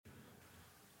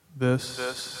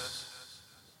This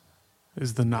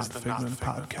is the Not Figment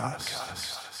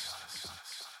Podcast.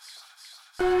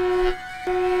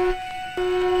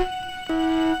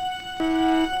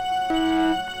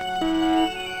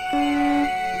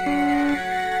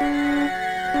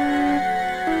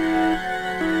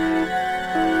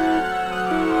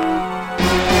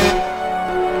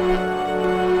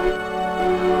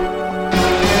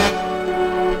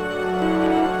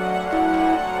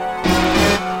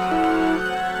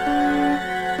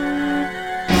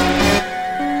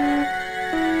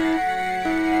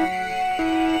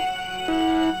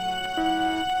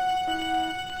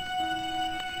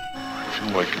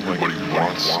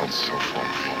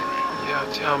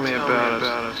 Tell me about it.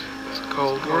 It's a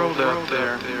cold world out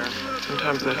there.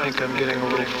 Sometimes I think I'm getting a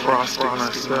little frosty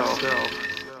myself.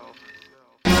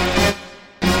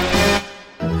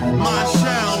 My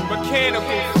sound,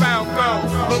 Mechanical Falco.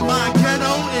 but my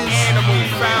ghetto is Animal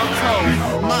Falco.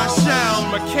 my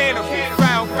sound, Mechanical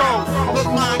Falco. but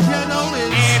my ghetto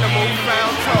is Animal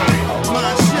Falco.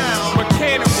 my sound,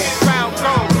 Mechanical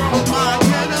Falco. but my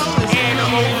ghetto is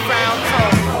Animal Falco.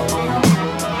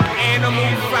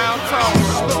 Animal Falco.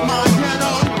 but my ghetto.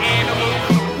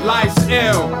 Life's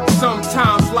ill,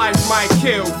 sometimes life might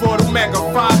kill. For the mega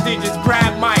 5 digits,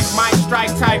 grab mic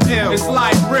strike type ill. It's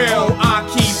like real, I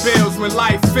keep bills when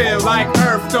life feel like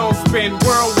earth don't spin.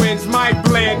 Whirlwinds might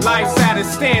blend, life's at a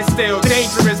standstill.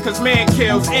 Dangerous cause man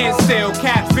kills and still.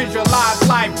 Cats visualize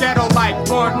life, ghetto like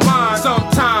one mind.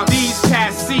 Sometimes these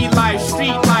cats see life,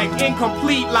 street like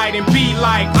incomplete light, and be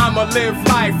like, I'ma live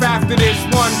life after this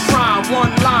one crime.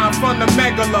 One line from the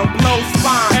megala, blow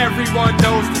spine. Everyone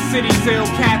knows the city's ill,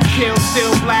 cats kill,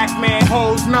 still black man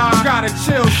holds nine. Gotta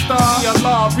chill, star. Your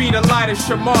law be the light of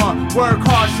Shamar. Work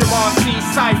hard, Shamar, see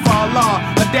cipher law.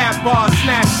 Adapt bars,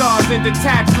 snatch stars, and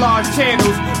detach large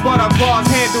channels. But our bars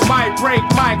handle might break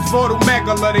mics. Voodoo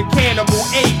megala, the cannibal,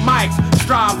 8 mics.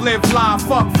 Strive, live, live,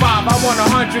 fuck 5. I want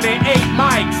 108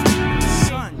 mics.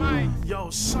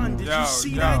 Son, did you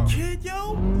see that kid,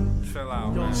 yo? Chill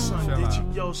out, Yo,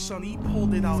 son, yo, son, he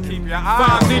pulled it out. Keep your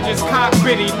eye 5 digits, cock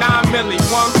bitty, 9 milli,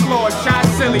 1 floor, shot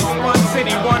silly, spun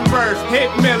city, 1 verse, hit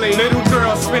milli. Little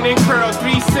girl spinning curl,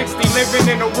 360, living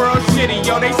in a world shitty.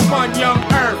 Yo, they spun young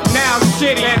earth, now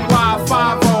shitty.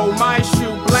 NY50, my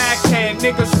shoe, black head,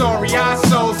 nigga story, I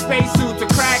sold spacesuit to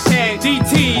crackhead.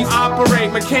 DTs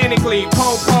operate mechanically,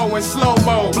 po-po and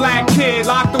slow-mo. Black kid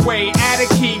locked away, add a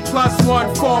key, plus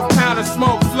 1/4 pound of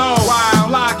smoke flow. Wild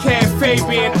blockhead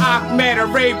Fabian, Ahmed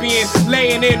Arabian,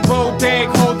 laying in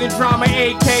Bodeg, holding drama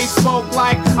AK, smoke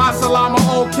like Asalama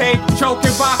OK,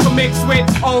 choking vodka mixed with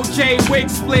OJ, wig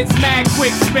splits, mad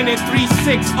quick, spinning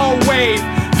 360 wave.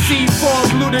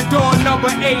 C4 blew the door, number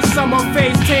 8, summer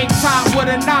face, tank top with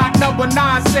a knot, number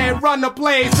 9 said run the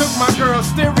plays. Took my girl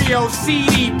stereo,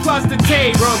 CD, plus the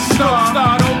tape. Star,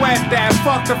 don't wet that,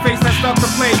 fuck the face that stuck to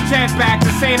play. Jetback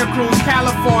to Santa Cruz,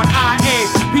 California, IA.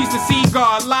 Piece of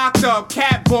cigar, locked up,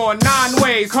 cat born, 9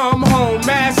 ways. Come home,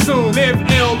 mad soon, live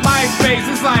ill, life phase.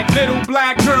 It's like little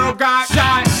black girl got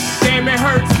shot. Damn, it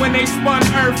hurts when they spun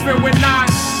earth and we're not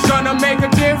gonna make a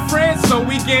difference, so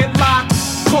we get locked.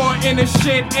 Caught in the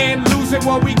shit and losing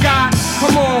what we got.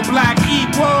 Come on, black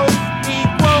equals. You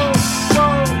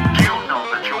know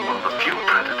that you're one of the few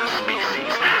predator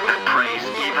species that preys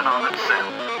even on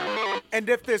itself. And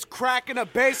if there's crack in a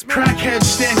basement, Crackheads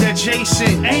stand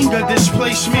adjacent, anger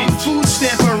displacement, food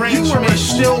stamp arrangement. You were a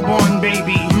stillborn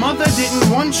baby. Mother didn't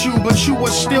want you, but you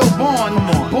were stillborn.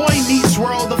 Boy meets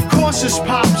world, of course his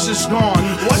pops is gone.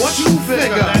 What you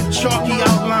figure? That chalky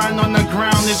outline on the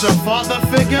ground is a father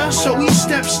figure. So he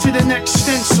steps to the next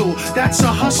stencil. That's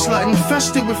a hustler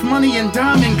infested with money and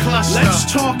diamond cluster.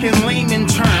 Let's talk in layman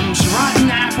terms.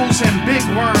 Rotten apples and big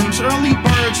worms, early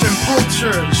birds and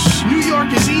poachers. New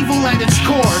York is evil at its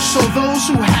core, so those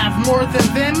who have more than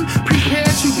them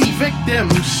prepare to be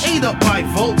victims. Ate up by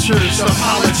vultures, the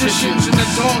politicians in the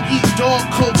dog-eat-dog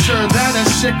culture that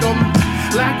is sick 'em.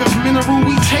 Lack of mineral,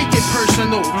 we take it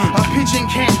personal. A pigeon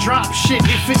can't drop shit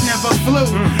if it never flew.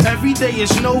 Every day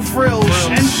is no frills,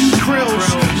 empty krills,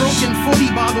 broken 40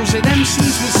 bottles at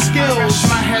MCs with skills. I rest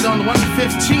my head on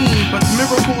 115, but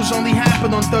miracles only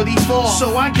happen on 34.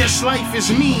 So I guess life is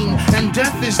mean, and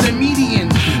death is the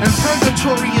median, and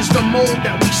purgatory is the mold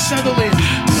that we settle in.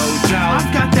 No doubt.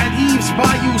 I've got that Eve's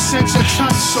Bayou sense of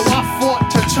touch, so I fought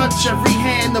to touch every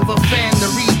hand of a fan to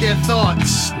read their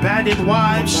thoughts. Battered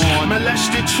wives,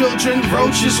 molested children,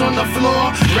 roaches on the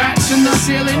floor, rats in the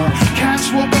ceiling.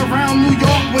 Cats walk around New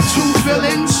York with 2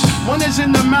 villains. One is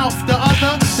in the mouth, the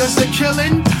other does the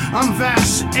killing. I'm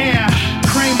Vast Air,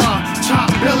 Kramer, top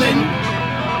billing.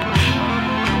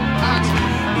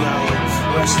 Yo,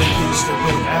 rest in peace to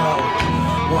Big L.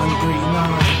 One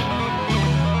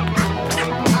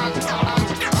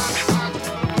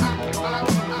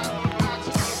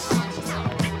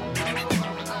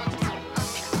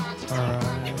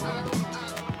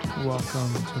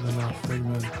Not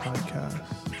Figment Podcast.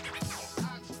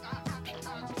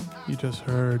 You just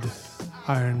heard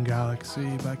Iron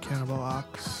Galaxy by Cannibal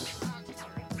Ox.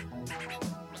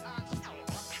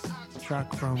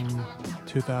 Track from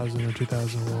 2000 or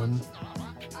 2001.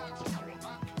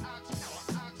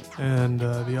 And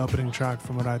the opening track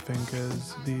from what I think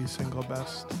is the single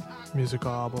best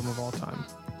musical album of all time.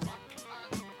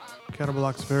 Cannibal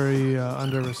Ox, very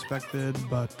under-respected,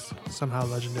 but somehow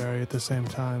legendary at the same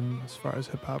time as far as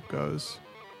hip-hop goes.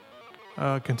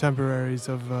 Contemporaries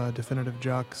of Definitive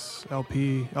Jux,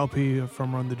 LP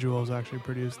from Run the Jewels actually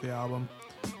produced the album.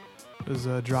 It was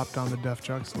dropped on the Def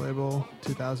Jux label,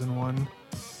 2001.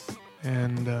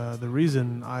 And the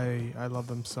reason I love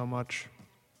them so much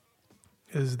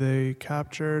is they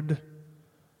captured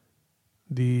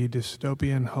the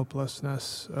dystopian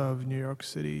hopelessness of New York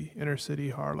City, inner city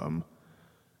Harlem,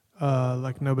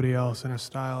 like nobody else, in a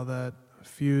style that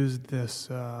fused this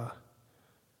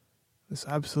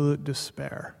absolute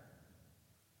despair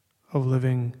of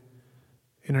living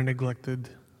in a neglected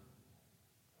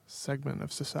segment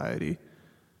of society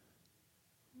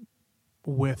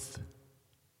with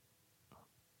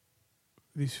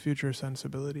these future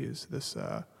sensibilities, this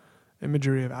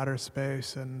imagery of outer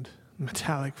space and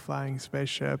metallic flying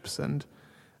spaceships and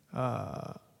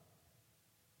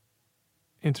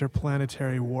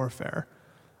interplanetary warfare,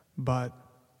 but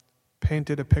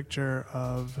painted a picture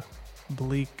of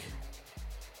bleak,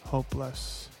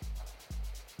 hopeless,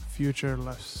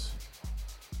 futureless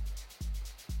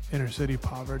inner city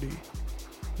poverty,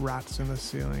 rats in the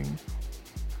ceiling,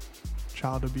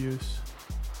 child abuse,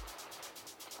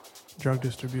 drug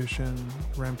distribution,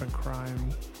 rampant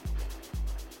crime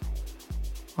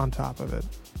on top of it.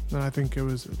 And I think it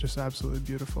was just absolutely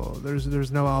beautiful.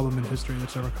 There's no album in history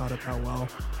that's ever caught up that well.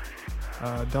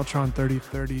 Deltron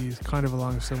 3030 is kind of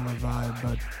along a similar vibe,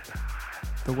 but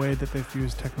the way that they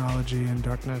fused technology and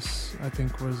darkness, I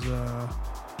think, was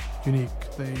unique.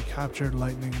 They captured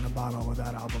lightning in a bottle with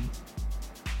that album.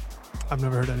 I've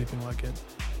never heard anything like it.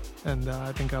 And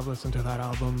I think I've listened to that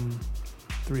album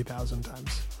 3,000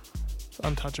 times. It's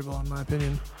untouchable in my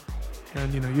opinion.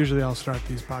 And, usually I'll start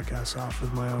these podcasts off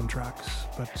with my own tracks,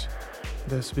 but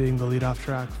this being the lead-off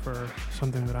track for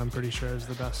something that I'm pretty sure is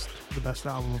the best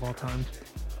album of all time,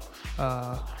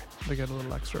 they get a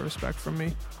little extra respect from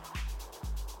me.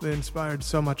 They inspired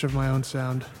so much of my own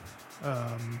sound,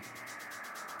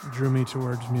 drew me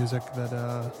towards music that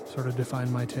sort of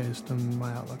defined my taste and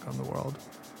my outlook on the world.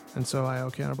 And so I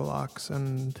owe Cannibal Ox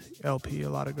and LP a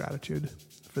lot of gratitude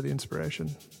for the inspiration.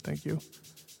 Thank you.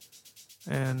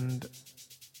 And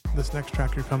this next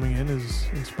track you're coming in is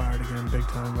inspired again big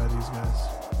time by these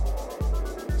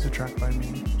guys. It's a track by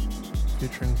me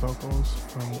featuring vocals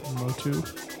from Motu.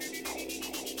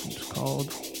 It's called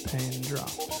Pain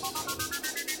Drops.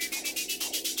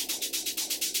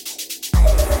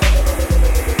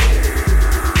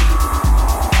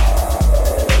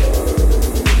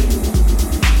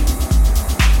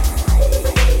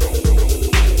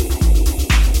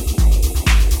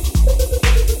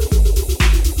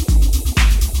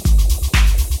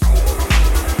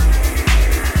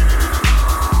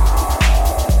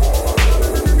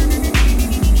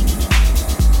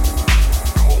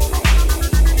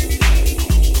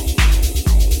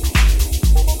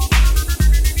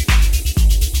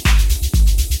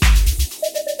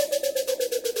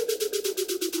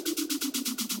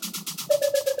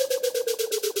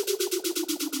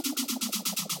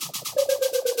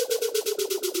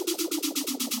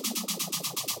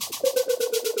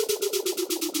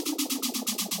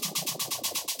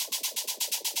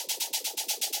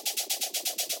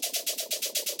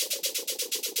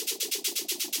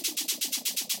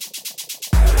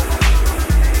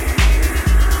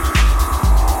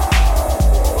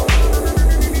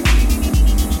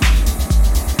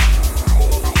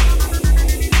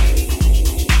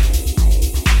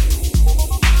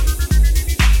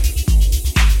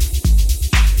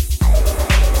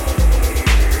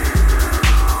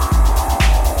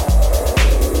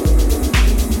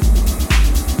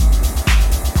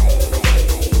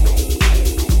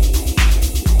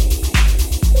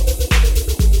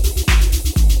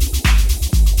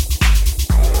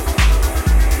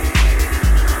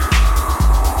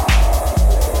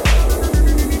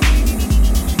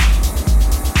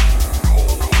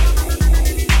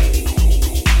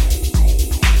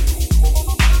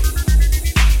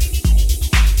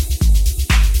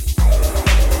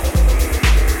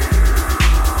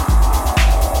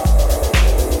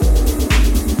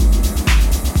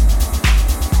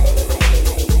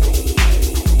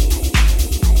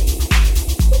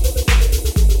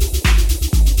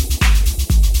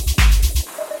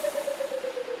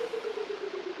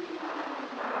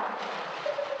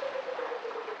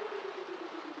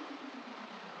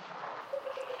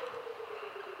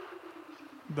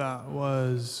 That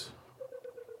was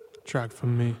a track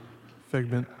from me,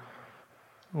 Figment,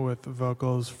 with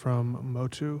vocals from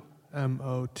Motu,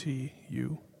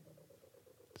 M-O-T-U.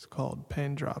 It's called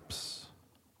Pain Drops.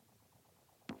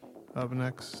 Up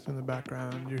next in the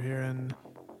background, you're hearing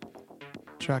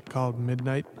a track called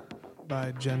Midnight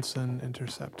by Jensen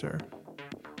Interceptor.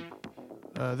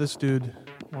 This dude,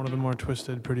 one of the more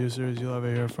twisted producers you'll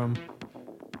ever hear from,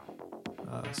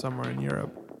 somewhere in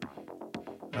Europe.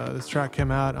 This track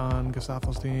came out on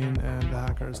Gesaffelstein and the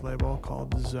Hackers label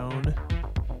called Zone.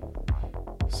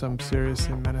 Some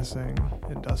seriously menacing,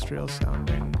 industrial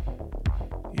sounding,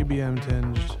 EBM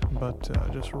tinged, but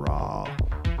just raw,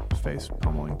 face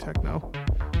pummeling techno.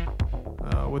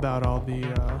 Without all the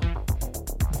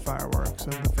fireworks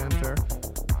and the fanfare.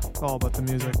 All but the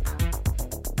music.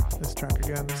 This track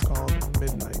again is called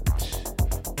Midnight.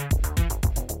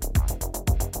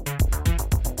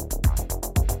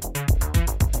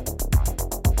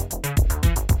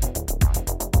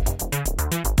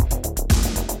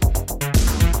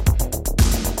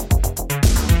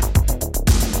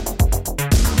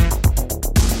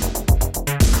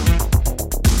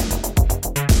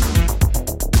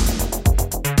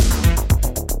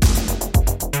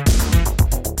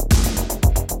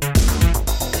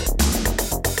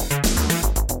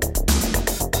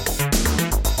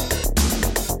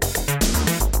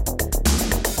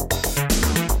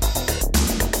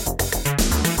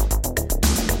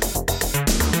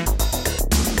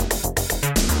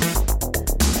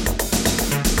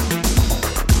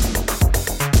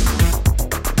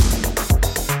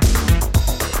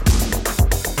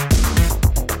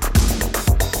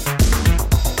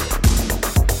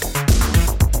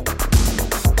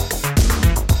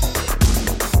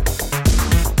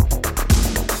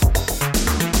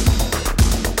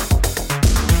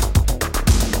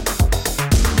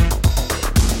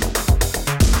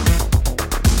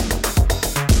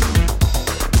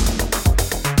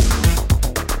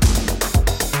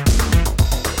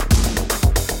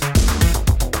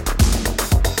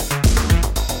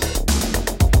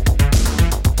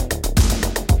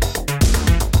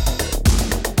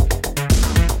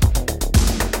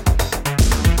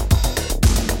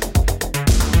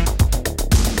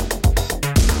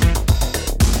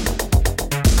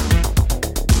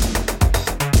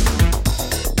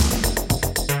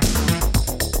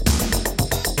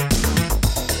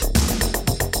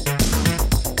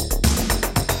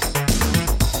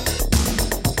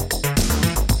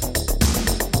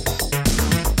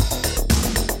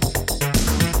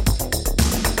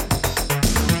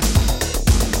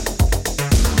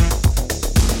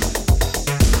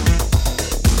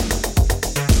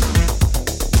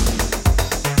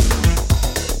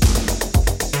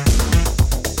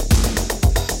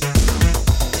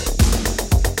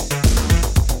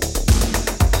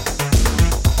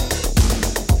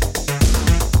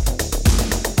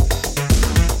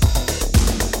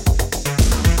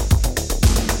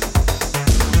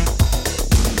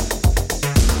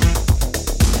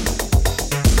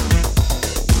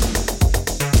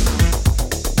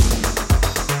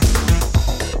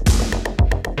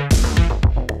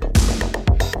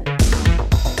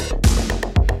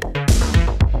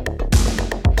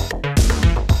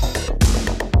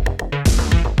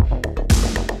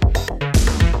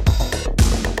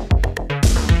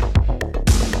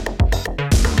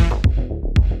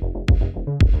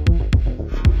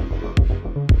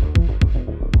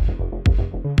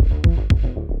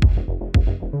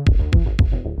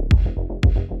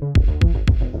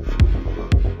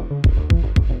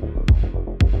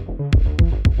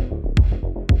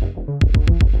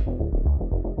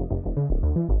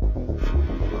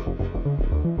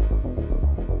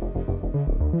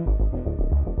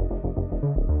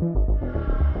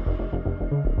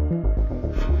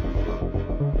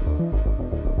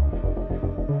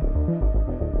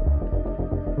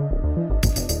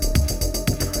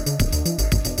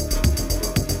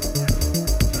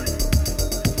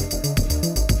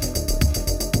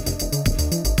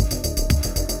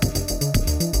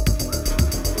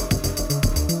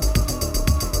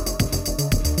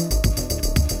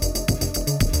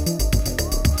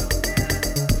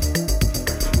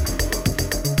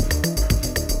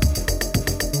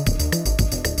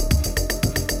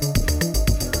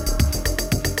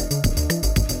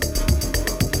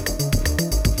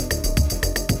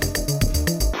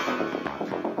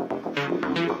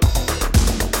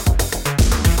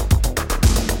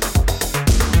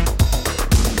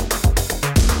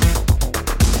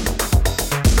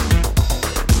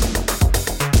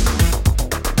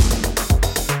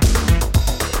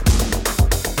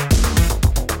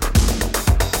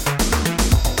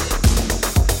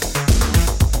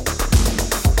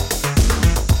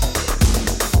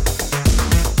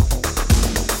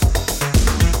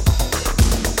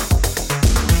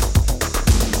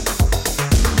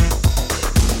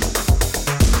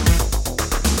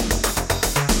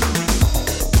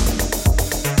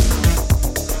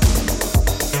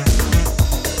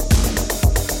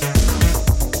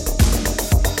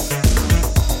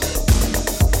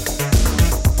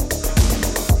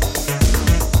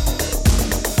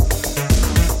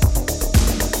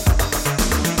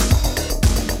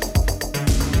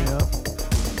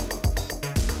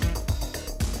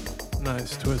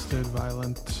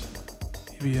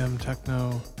 EDM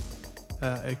techno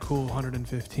at a cool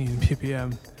 115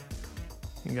 BPM.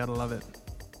 You gotta love it.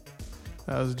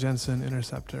 That was Jensen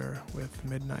Interceptor with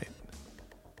Midnight.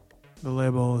 The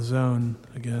label Zone,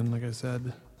 again, like I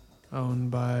said, owned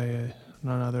by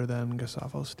none other than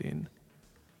Gustavo Steen.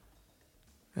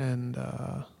 And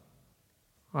I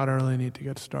don't really need to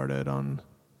get started on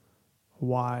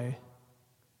why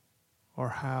or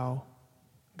how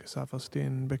Gustavo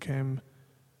Steen became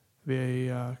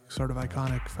the sort of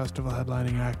iconic festival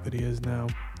headlining act that he is now.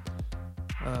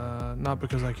 Not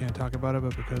because I can't talk about it,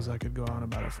 but because I could go on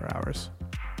about it for hours.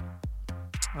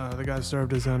 The guy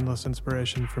served as endless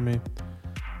inspiration for me.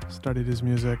 Studied his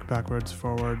music backwards,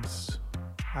 forwards,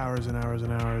 hours and hours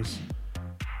and hours.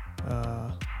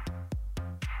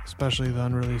 Especially the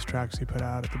unreleased tracks he put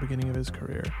out at the beginning of his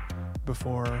career,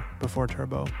 before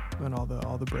Turbo and all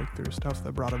the breakthrough stuff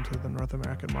that brought him to the North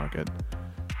American market.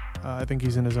 I think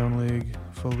he's in his own league,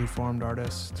 fully formed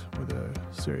artist with a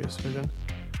serious vision.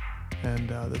 And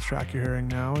this track you're hearing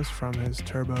now is from his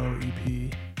Turbo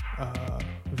EP,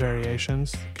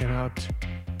 Variations. It came out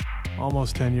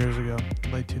almost 10 years ago,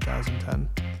 late 2010.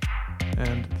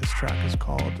 And this track is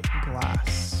called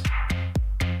Glass.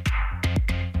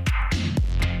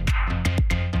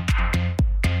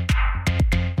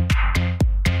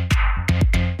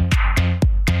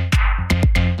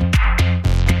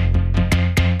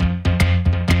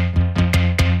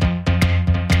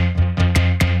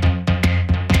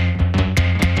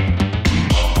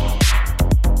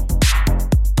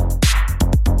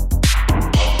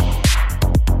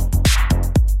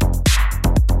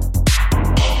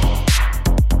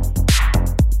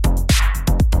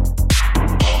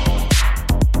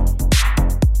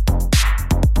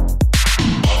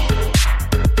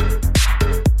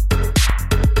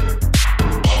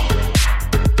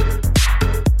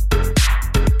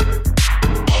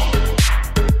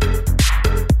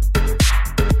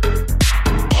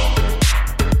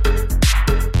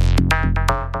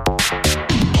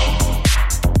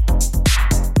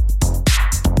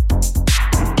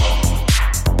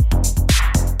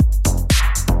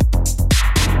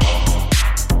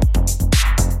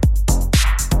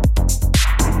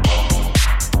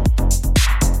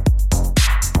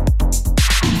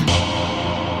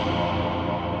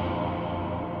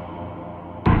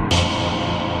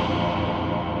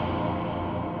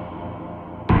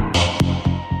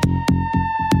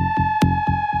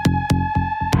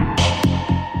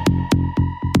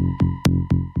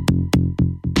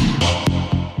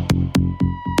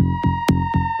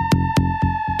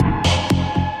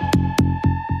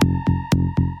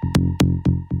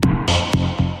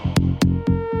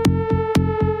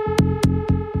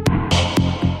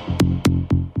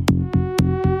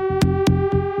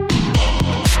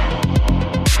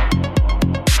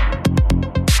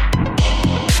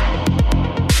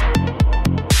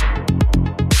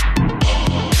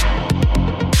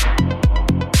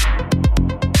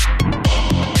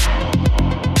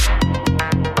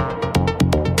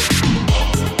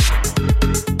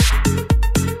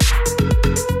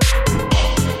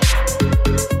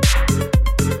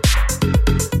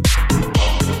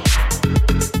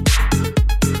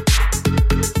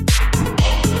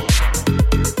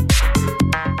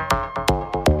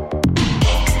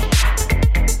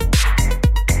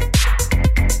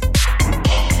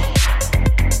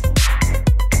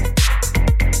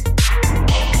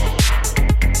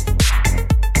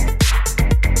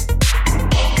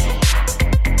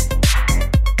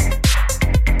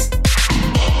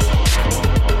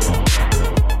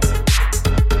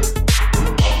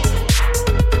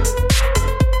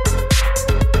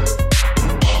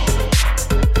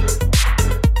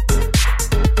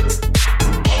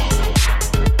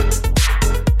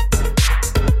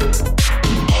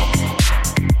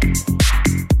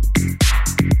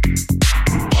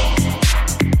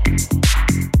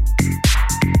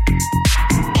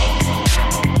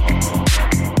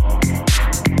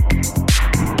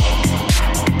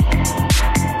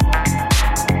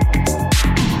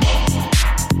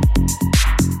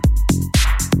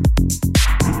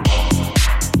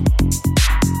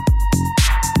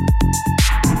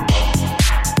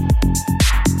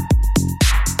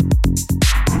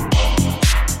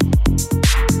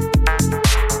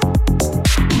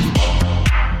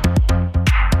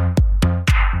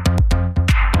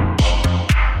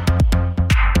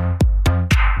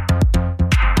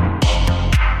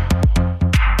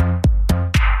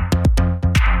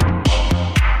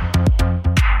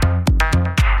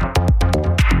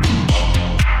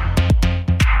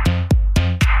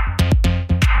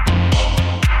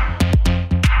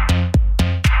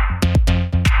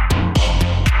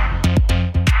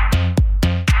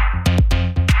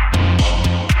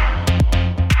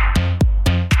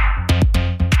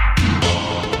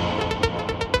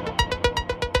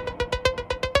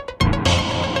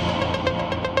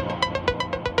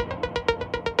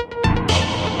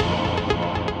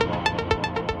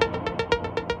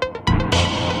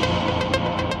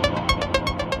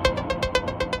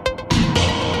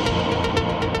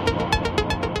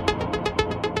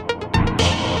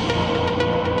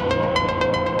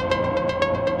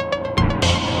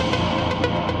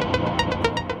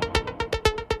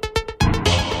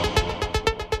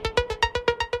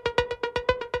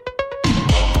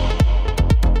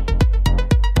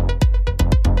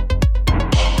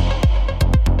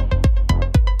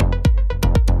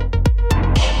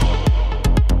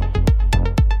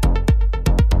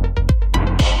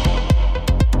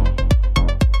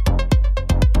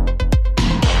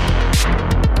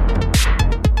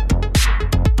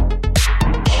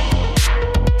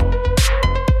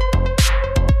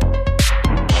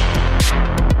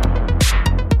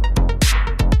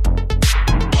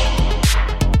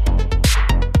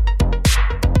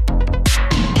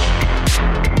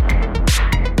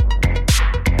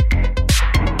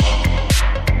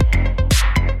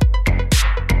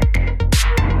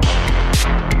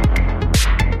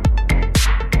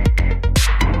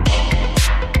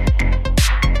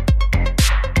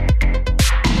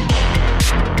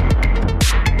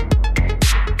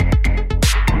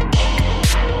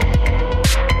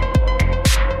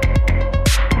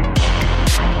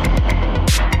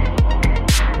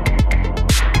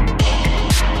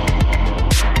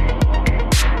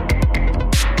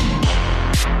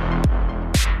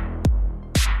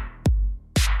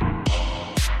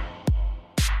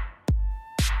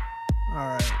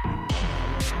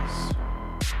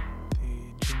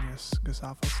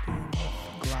 Gesaffelstein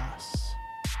with Glass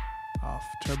off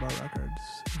Turbo Records,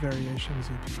 Variations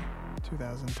EP,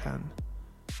 2010.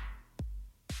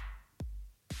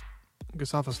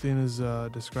 Gesaffelstein is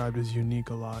described as unique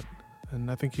a lot,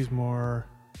 and I think he's more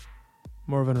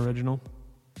of an original.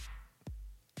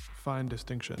 Fine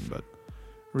distinction, but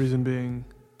reason being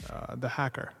the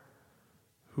hacker,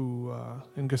 who,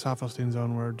 in Gesaffelstein's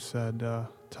own words, said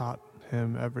taught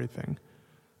him everything.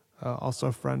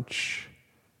 Also French,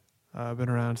 been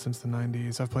around since the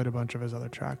 90s. I've played a bunch of his other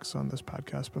tracks on this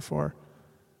podcast before.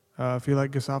 If you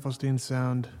like Gesaffelstein's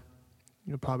sound,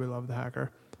 you'll probably love the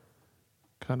hacker.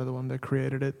 Kind of the one that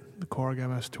created it, the Korg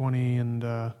MS-20,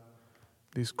 and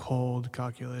these cold,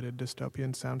 calculated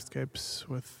dystopian soundscapes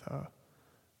with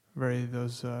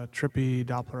those trippy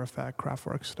Doppler effect,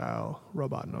 Kraftwerk style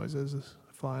robot noises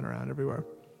flying around everywhere.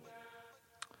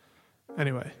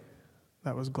 Anyway,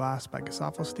 that was Glass by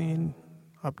Gesaffelstein.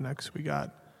 Up next we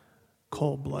got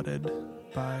Cold Blooded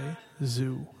by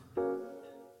Zoo.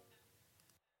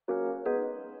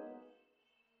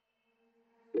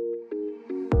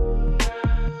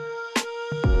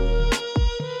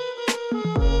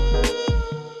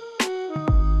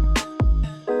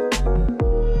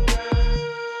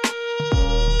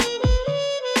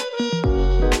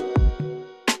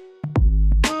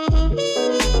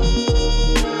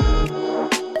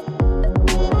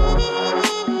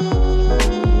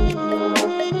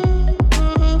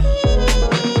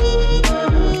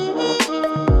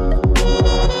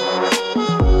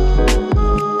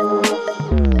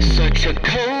 Such a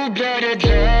cold-blooded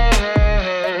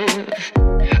love,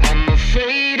 I'm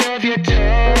afraid of your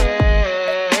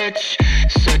touch.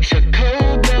 Such a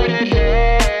cold-blooded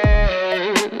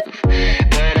love,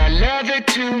 but I love it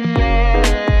too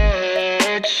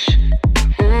much.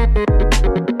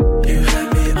 You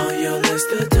have me on your list,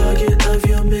 the target of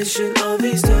your mission. All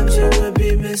these times you would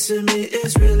be missing me,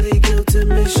 it's really guilt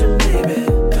admission, baby.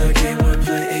 The game we're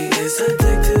playing is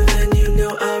addictive, and you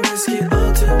know I'll risk it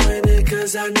all to win it,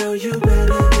 'cause I know you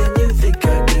better than you think I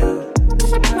do.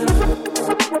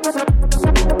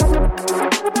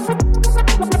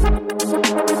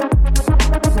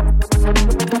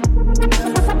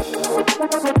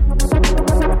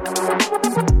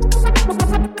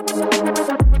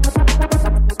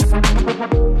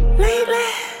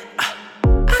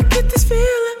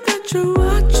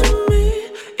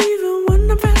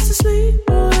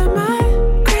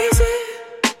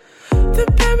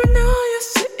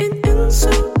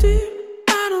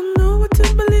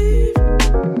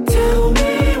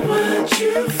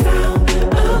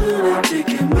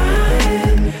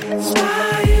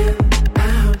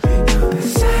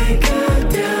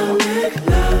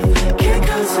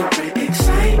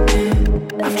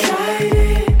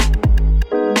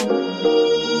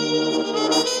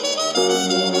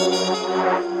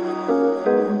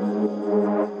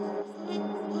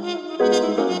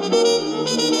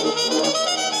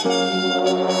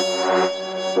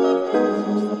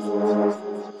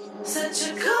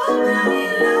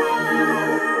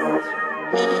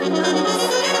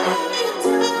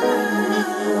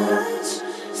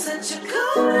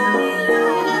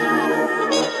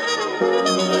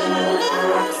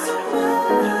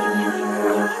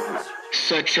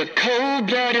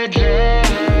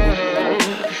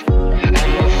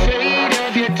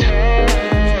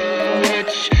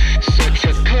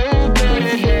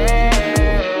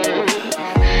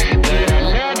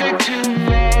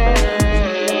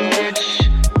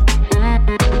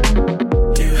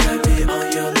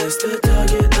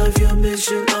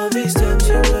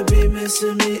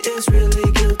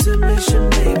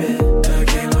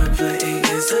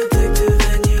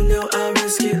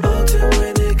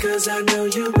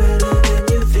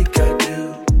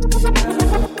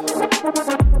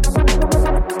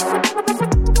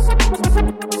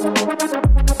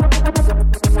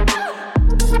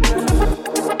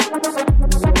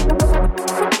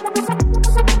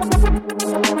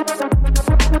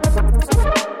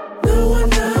 No one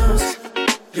knows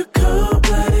you're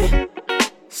cold-blooded,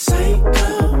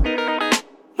 psycho,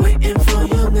 waiting for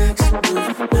your next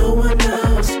move. No one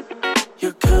knows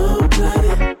you're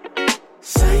cold-blooded,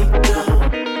 psycho,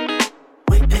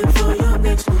 waiting for your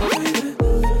next move, baby.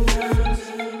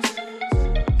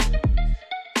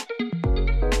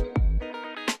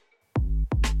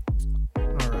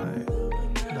 Alright,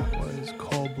 that was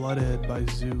Cold Blooded by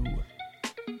Zoo.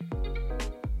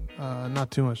 Not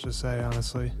too much to say,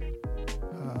 honestly.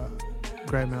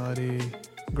 Great melody,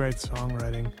 great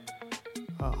songwriting,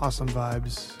 awesome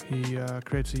vibes. He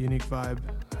creates a unique vibe,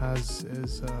 has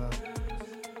his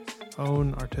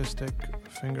own artistic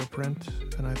fingerprint,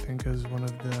 and I think is one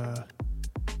of the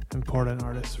important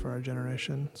artist for our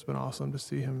generation. It's been awesome to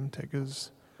see him take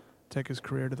his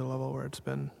career to the level where it's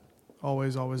been.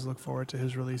 Always look forward to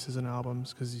his releases and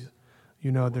albums, because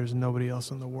you know there's nobody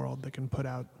else in the world that can put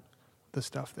out the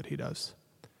stuff that he does.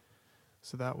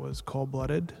 So that was Cold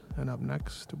Blooded, and up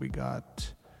next we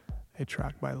got a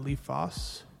track by Lee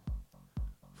Foss,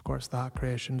 of course the Hot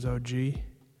Creations OG.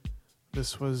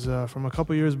 This was from a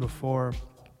couple years before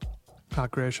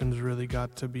Hot Creations really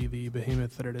got to be the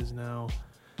behemoth that it is now,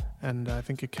 and I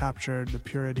think it captured the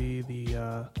purity,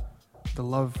 the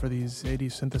love for these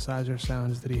 80s synthesizer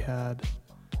sounds that he had,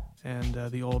 and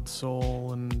the old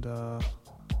soul, and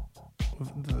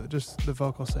just the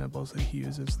vocal samples that he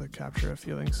uses that capture a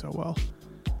feeling so well.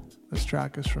 This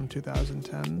track is from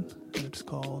 2010, and it's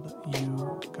called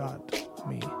You Got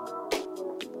Me.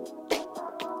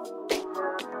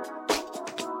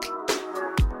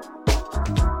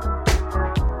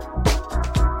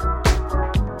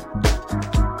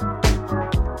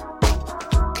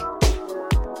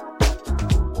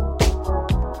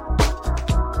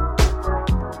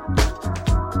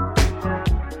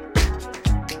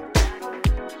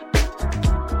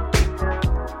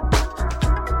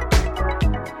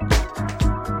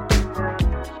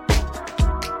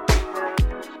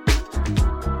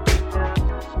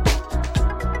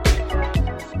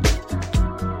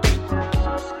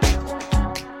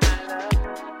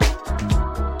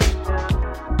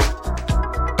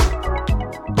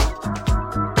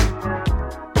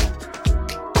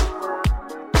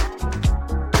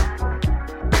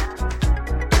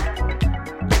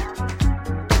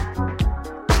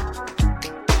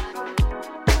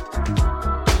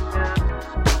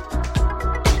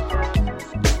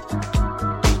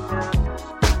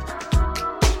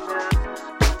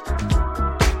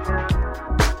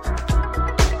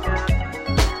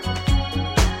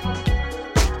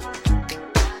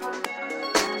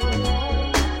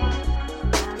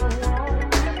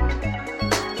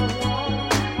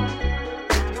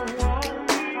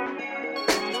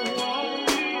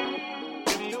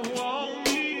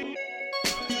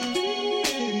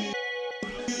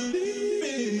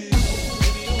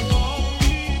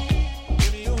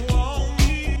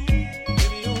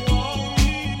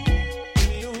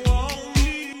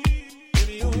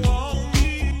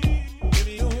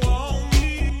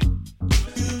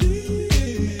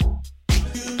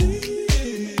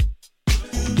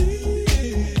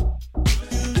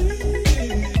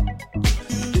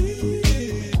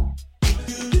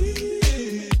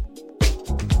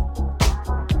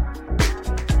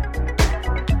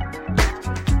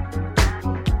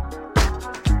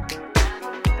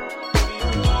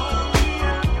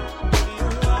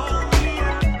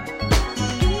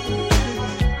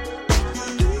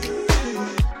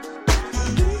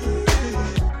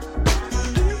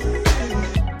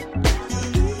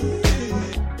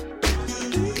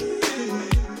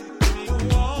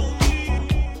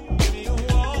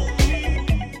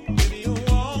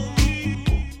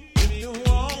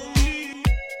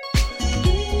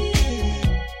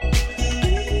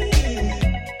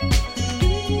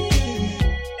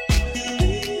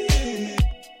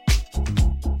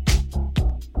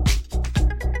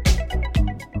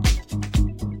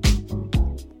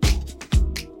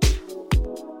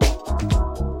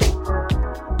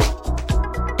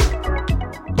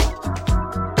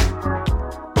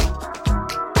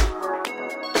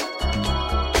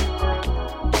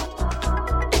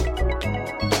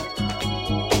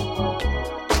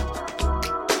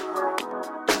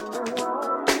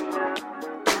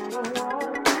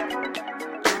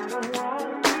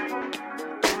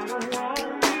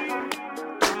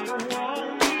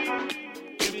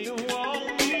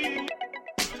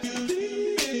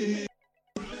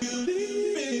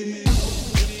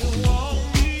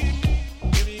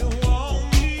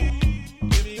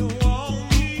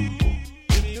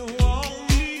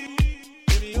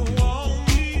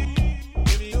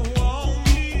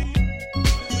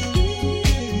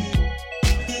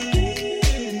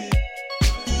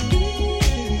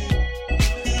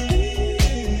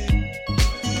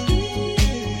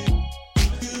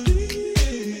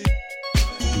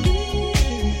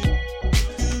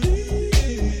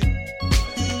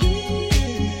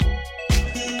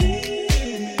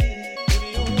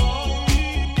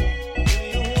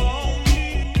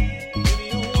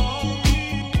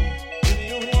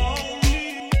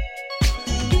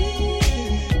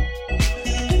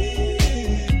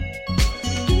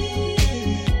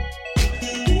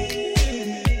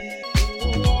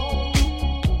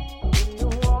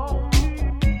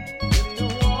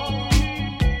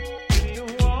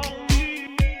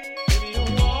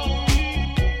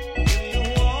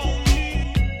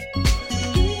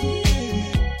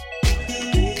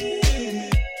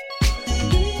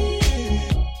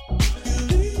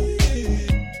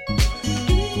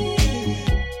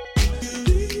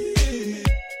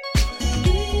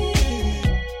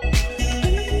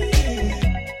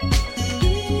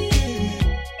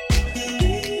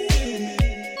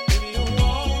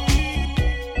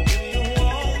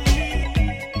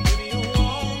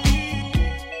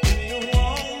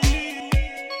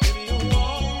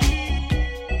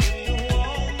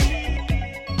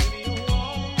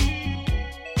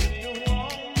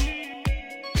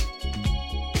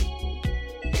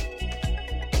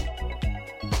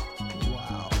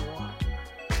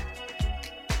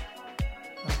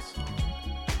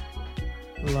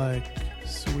 like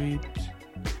sweet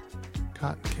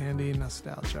cotton candy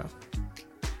nostalgia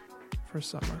for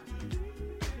summer.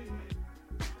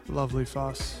 Lovely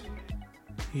Foss.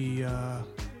 He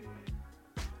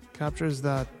captures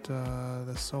that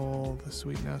the soul, the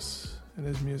sweetness in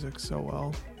his music so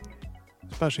well,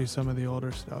 especially some of the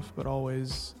older stuff, but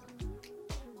always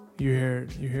you hear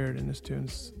it in his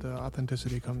tunes. The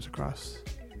authenticity comes across.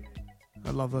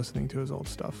 I love listening to his old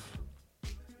stuff.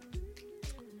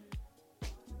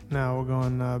 Now we're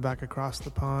going back across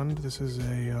the pond. This is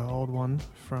a old one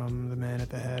from the man at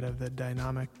the head of the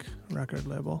Dynamic record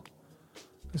label.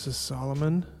 This is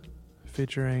Solomon,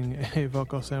 featuring a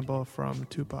vocal sample from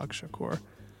Tupac Shakur.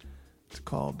 It's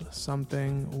called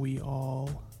Something We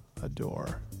All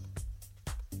Adore.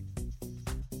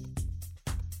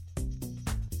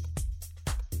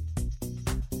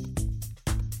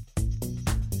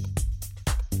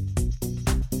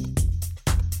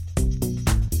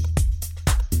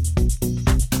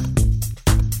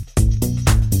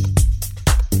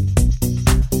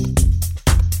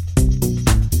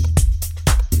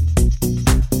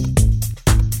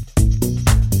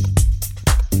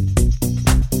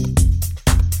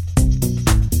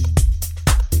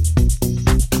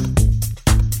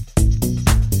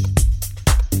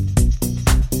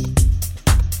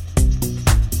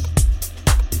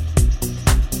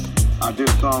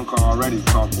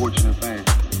 Called Fortunate Fame.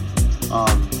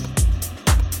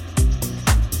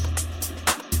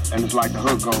 And it's like the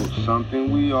hook goes,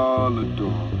 something we all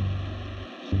adore.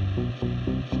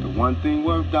 It's the one thing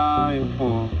worth dying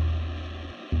for.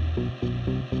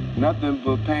 Nothing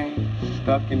but pain,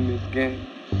 stuck in this game,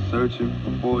 searching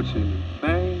for fortune and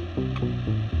fame.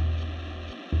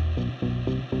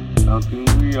 Something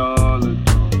we all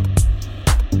adore.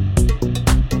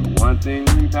 The one thing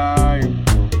we dying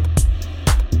for.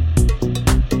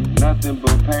 Nothing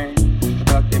but pain,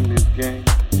 stuck in this game,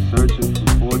 searching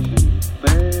for fortune and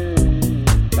fame.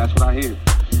 That's what I hear.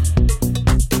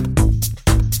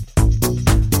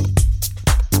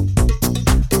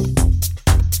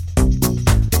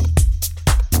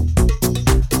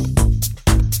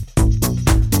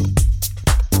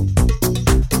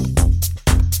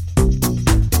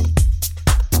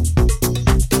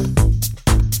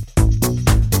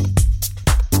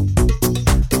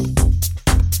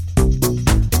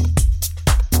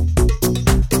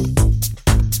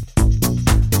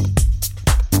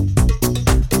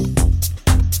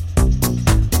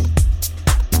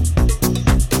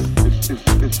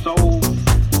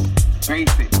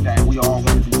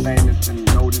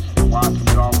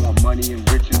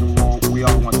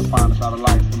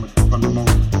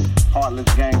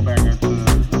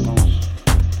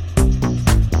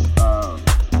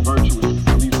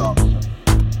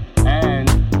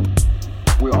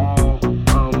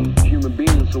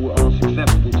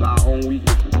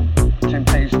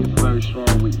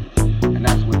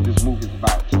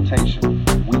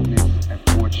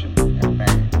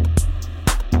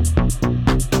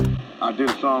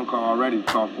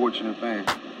 Called Fortunate Fame.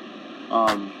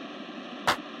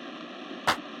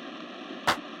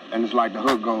 And it's like the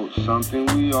hook goes, something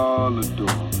we all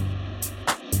adore.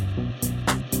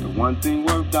 The one thing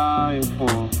worth dying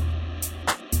for.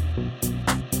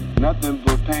 Nothing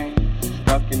but pain,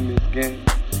 stuck in this game,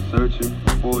 searching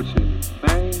for fortune and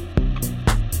fame.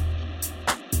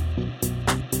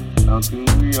 Something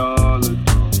we all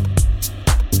adore.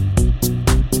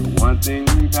 The one thing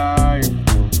we dying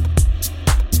for.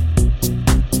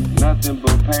 Nothing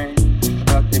but pain,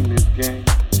 stuck in this game,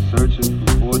 searching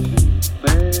for fortune and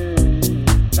fame.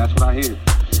 That's what I hear.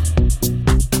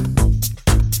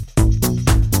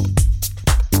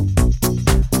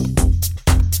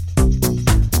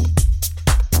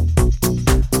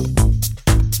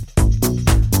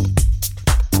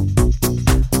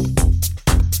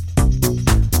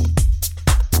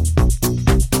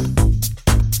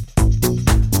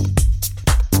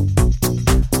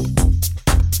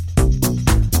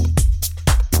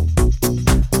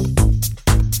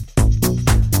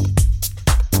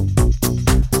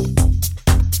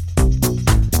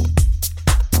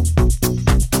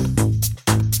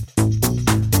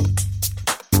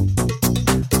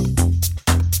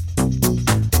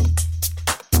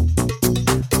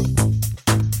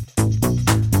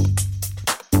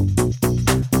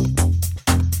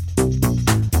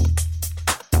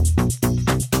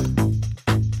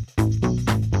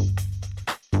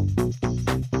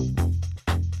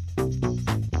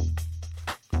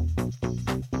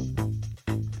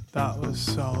 That was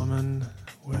Solomon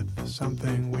with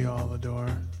Something We All Adore,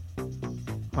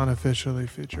 unofficially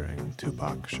featuring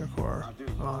Tupac Shakur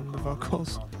on the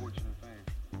vocals.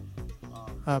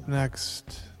 Up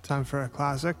next, time for a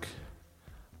classic.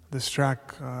 This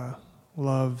track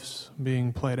loves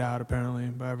being played out, apparently,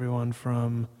 by everyone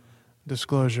from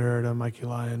Disclosure to Mikey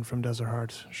Lyon from Desert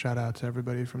Hearts. Shout out to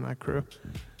everybody from that crew.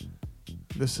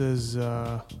 This is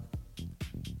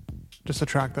just a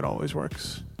track that always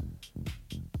works.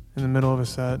 In the middle of a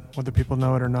set, whether people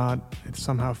know it or not, it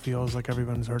somehow feels like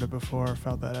everyone's heard it before,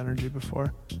 felt that energy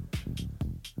before.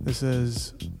 This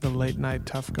is the Late Night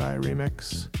Tough Guy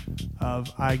remix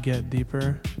of I Get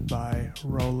Deeper by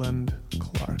Roland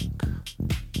Clark.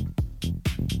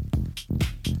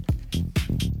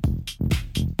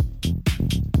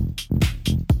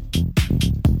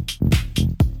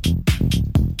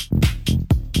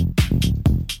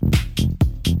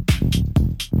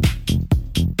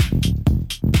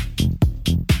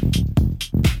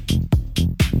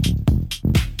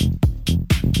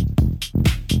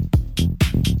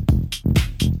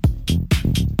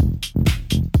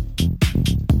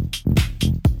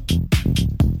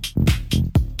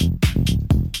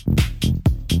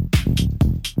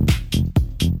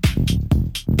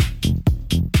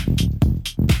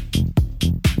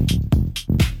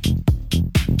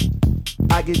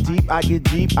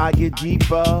 I get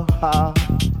deeper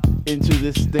into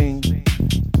this thing.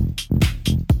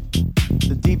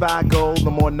 The deeper I go,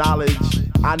 the more knowledge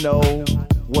I know,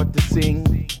 what to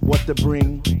sing, what to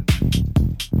bring,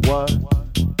 what.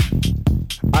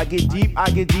 I get deeper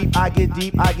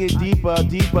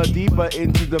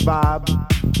into the vibe.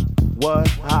 What?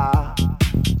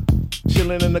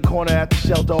 Chilling in the corner at the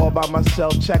shelter all by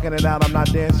myself, checking it out. I'm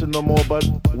not dancing no more, but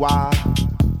why?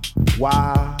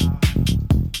 Why?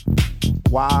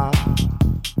 What?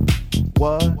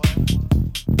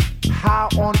 How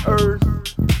on earth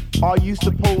are you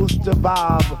supposed to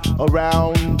vibe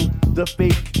around the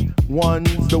fake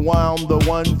ones, the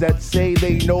ones that say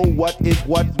they know what is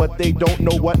what, but they don't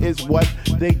know what is what?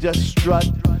 They just strut.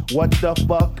 What the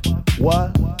fuck?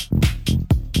 What?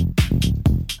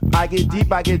 I get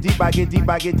deeper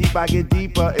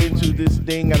into this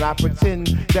thing, and I pretend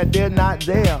that they're not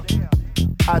there.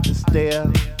 I just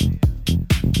stare.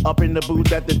 Up in the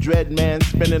booth at the Dread Man,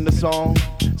 spinning the song,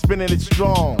 spinning it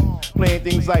strong, playing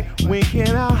things like, when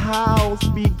can our house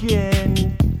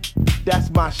begin?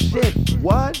 That's my shit.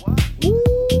 What? Woo!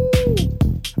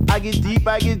 I get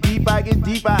deeper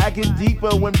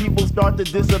when people start to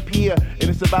disappear, and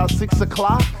it's about 6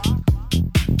 o'clock.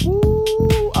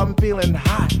 Woo! I'm feeling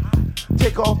hot.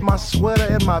 Take off my sweater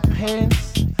and my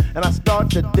pants, and I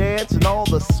start to dance, and all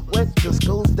the sweat just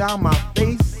goes down my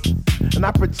face. And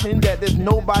I pretend that there's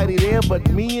nobody there but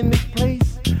me in this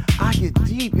place. I get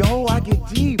deep, yo, I get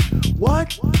deep.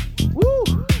 What? Woo!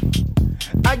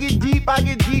 I get deep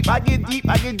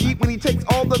when he takes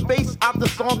all the bass out the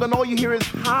song and all you hear is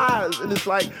highs. And it's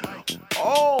like,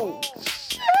 oh,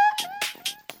 shit.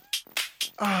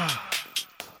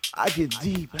 I get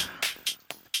deep.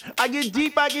 I get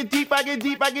deep,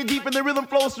 and the rhythm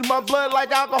flows through my blood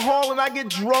like alcohol, and I get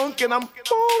drunk, and I'm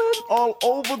falling all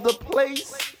over the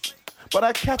place. But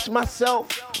I catch myself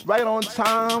right on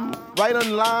time, right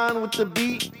on line with the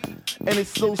beat, and it's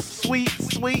so sweet.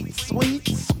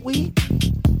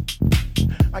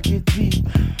 I get deep.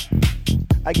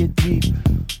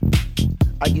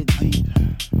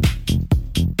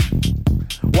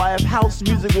 Why, if house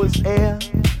music was air,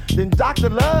 then Dr.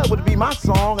 Love would be my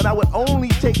song, and I would only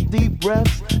take deep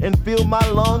breaths and fill my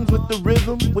lungs with the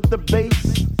rhythm, with the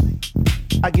bass.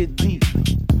 I get deep.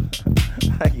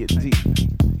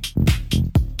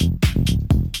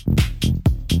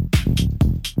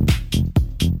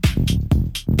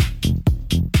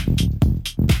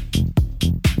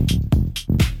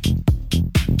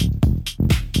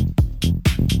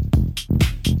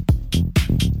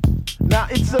 Now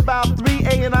it's about 3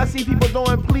 and I see people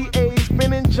doing plie,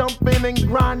 spinning, jumping, and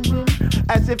grinding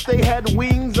as if they had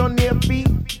wings on their feet,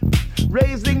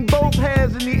 raising both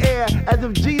hands in the air as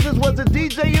if Jesus was a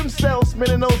DJ himself,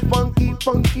 spinning those funky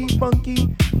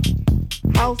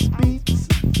house beats.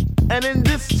 And in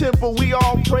this temple, we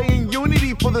all pray in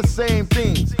unity for the same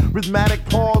things. Rhythmic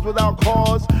pause without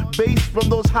cause, bass from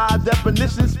those high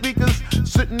definition speakers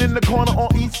sitting in the corner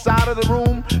on each side of the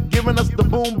room, giving us the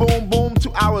boom, boom, boom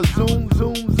to our zoom.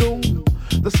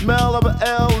 The smell of an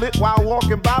L lit while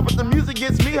walking by, but the music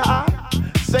gets me high.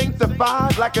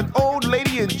 Sanctified like an old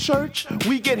lady in church,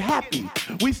 we get happy.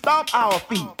 We stomp our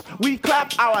feet, we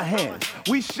clap our hands,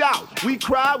 we shout, we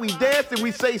cry, we dance, and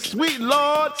we say, sweet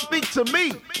Lord, speak to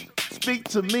me. Speak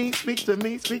to me,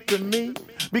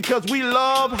 because we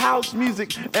love house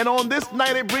music, and on this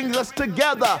night it brings us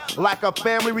together like a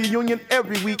family reunion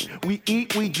every week. We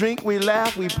eat, we drink, we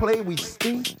laugh, we play, we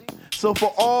sing. So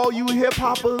for all you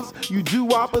hip-hoppers, you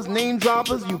doo-woppers, name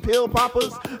droppers, you pill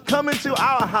poppers, come into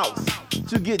our house.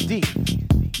 to get deep.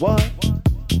 What?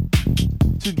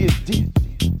 To get deep.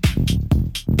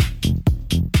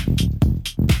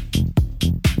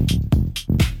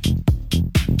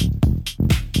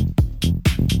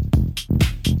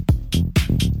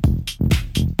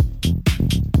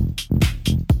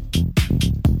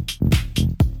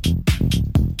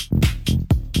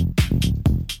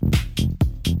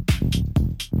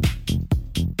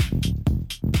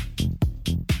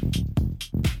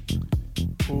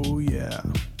 Oh yeah.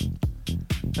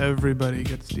 Everybody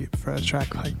gets deep for a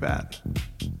track like that.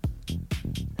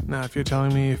 Now, if you're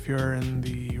telling me if you're in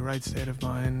the right state of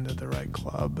mind at the right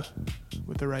club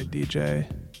with the right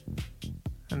DJ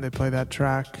and they play that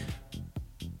track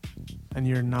and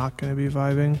you're not going to be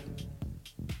vibing,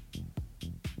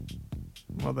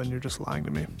 well, then you're just lying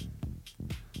to me.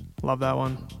 Love that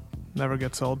one. Never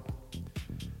gets old.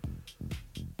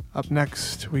 Up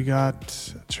next, we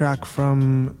got a track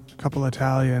from a couple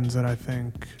Italians that I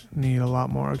think need a lot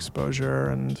more exposure,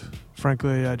 and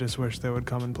frankly, I just wish they would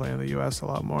come and play in the US a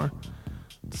lot more.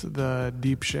 It's the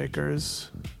Deep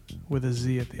Shakers with a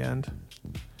Z at the end.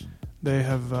 They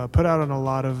have put out on a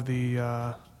lot of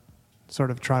the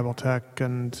sort of tribal tech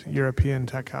and European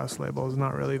tech house labels,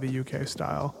 not really the UK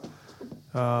style.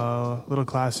 A little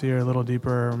classier, a little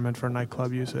deeper, meant for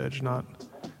nightclub usage, not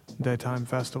daytime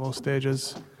festival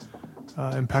stages.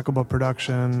 Impeccable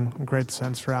production, great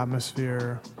sense for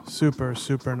atmosphere, super,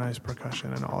 super nice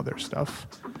percussion in all their stuff.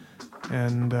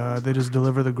 And they just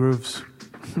deliver the grooves.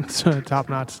 It's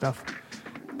top-notch stuff.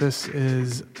 This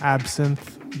is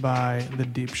Absinthe by the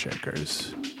Deep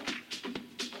Shakers.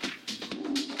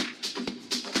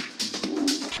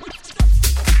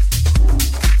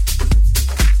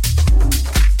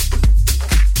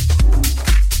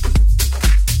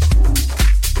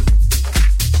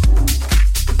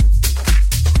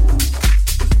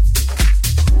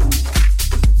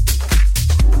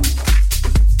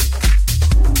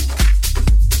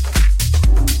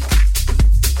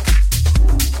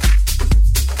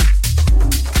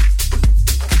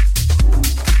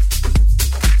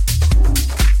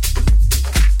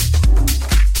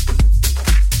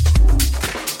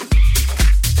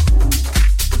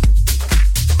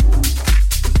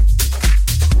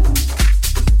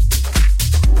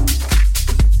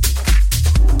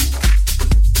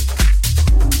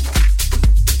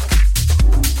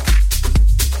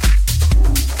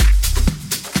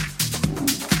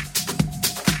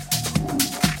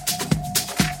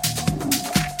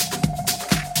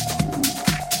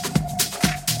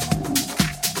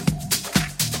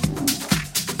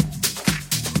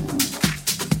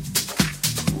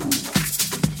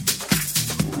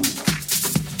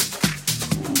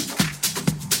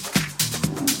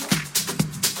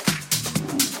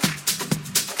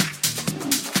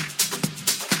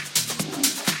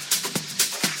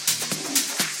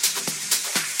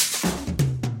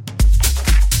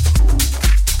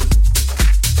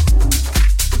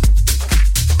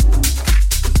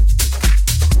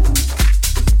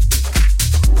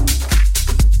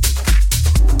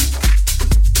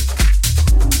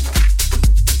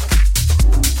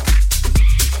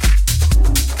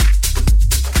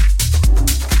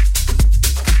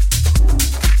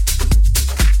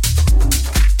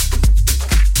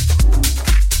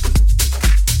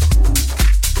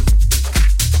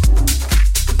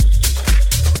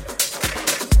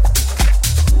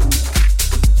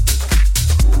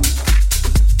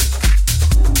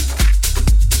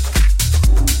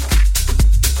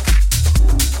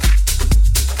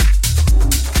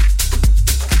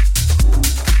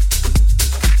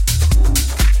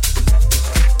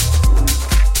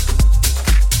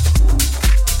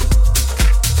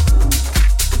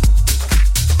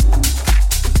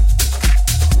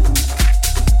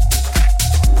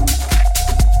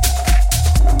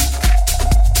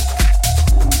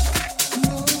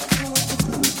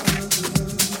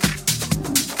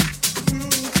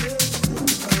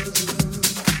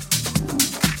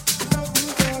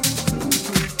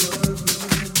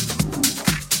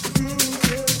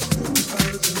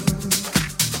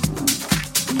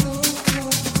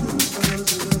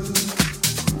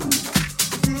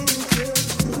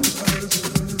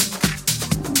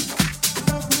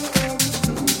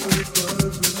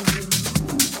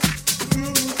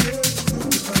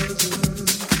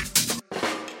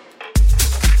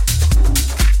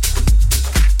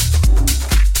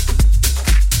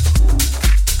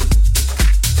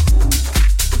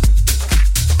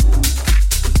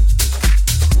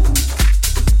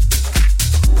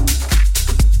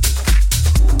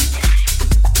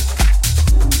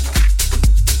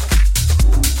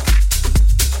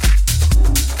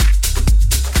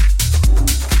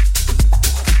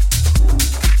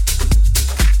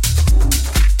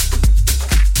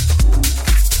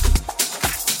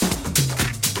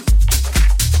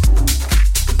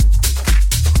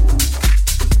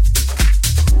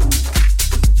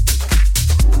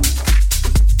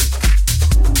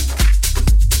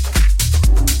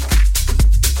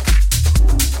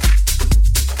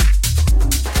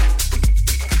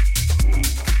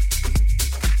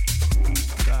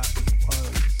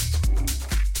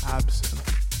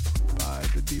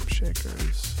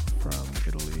 Shakers from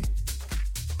Italy.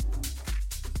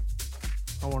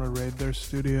 I want to raid their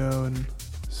studio and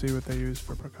see what they use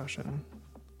for percussion,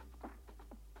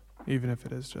 even if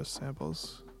it is just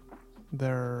samples.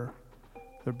 Their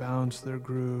bounce, their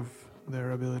groove,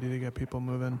 their ability to get people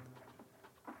moving,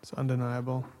 it's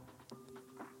undeniable.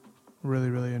 Really,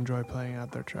 really enjoy playing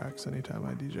out their tracks anytime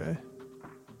I DJ.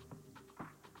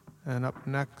 And up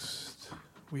next,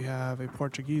 we have a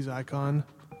Portuguese icon,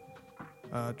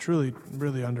 truly,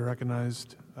 really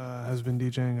under-recognized, has been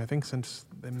DJing, I think, since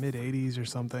the mid-'80s or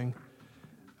something,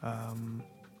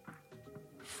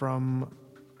 from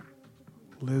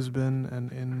Lisbon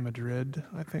and in Madrid,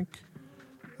 I think.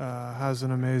 Has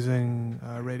an amazing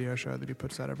radio show that he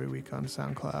puts out every week on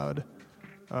SoundCloud,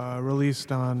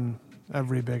 released on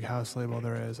every big house label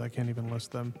there is. I can't even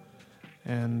list them.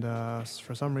 And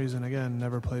for some reason, again,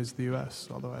 never plays the US,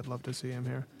 although I'd love to see him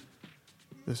here.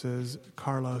 This is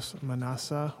Carlos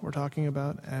Manassa we're talking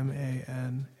about,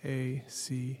 Manaca.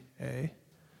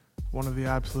 One of the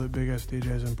absolute biggest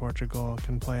DJs in Portugal,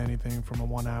 can play anything from a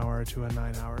 1 hour to a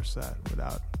 9 hour set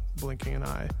without blinking an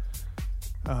eye.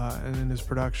 And in his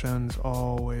productions,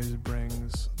 always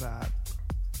brings that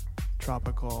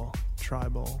tropical,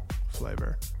 tribal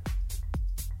flavor.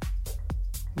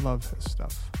 Love his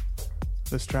stuff.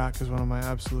 This track is one of my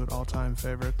absolute all-time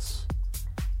favorites.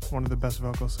 One of the best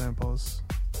vocal samples,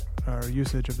 or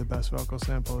usage of the best vocal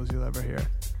samples you'll ever hear.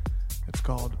 It's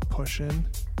called Pushin',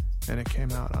 and it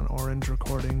came out on Orange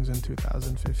Recordings in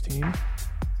 2015.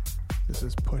 This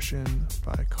is Pushin'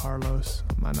 by Carlos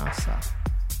Manassa.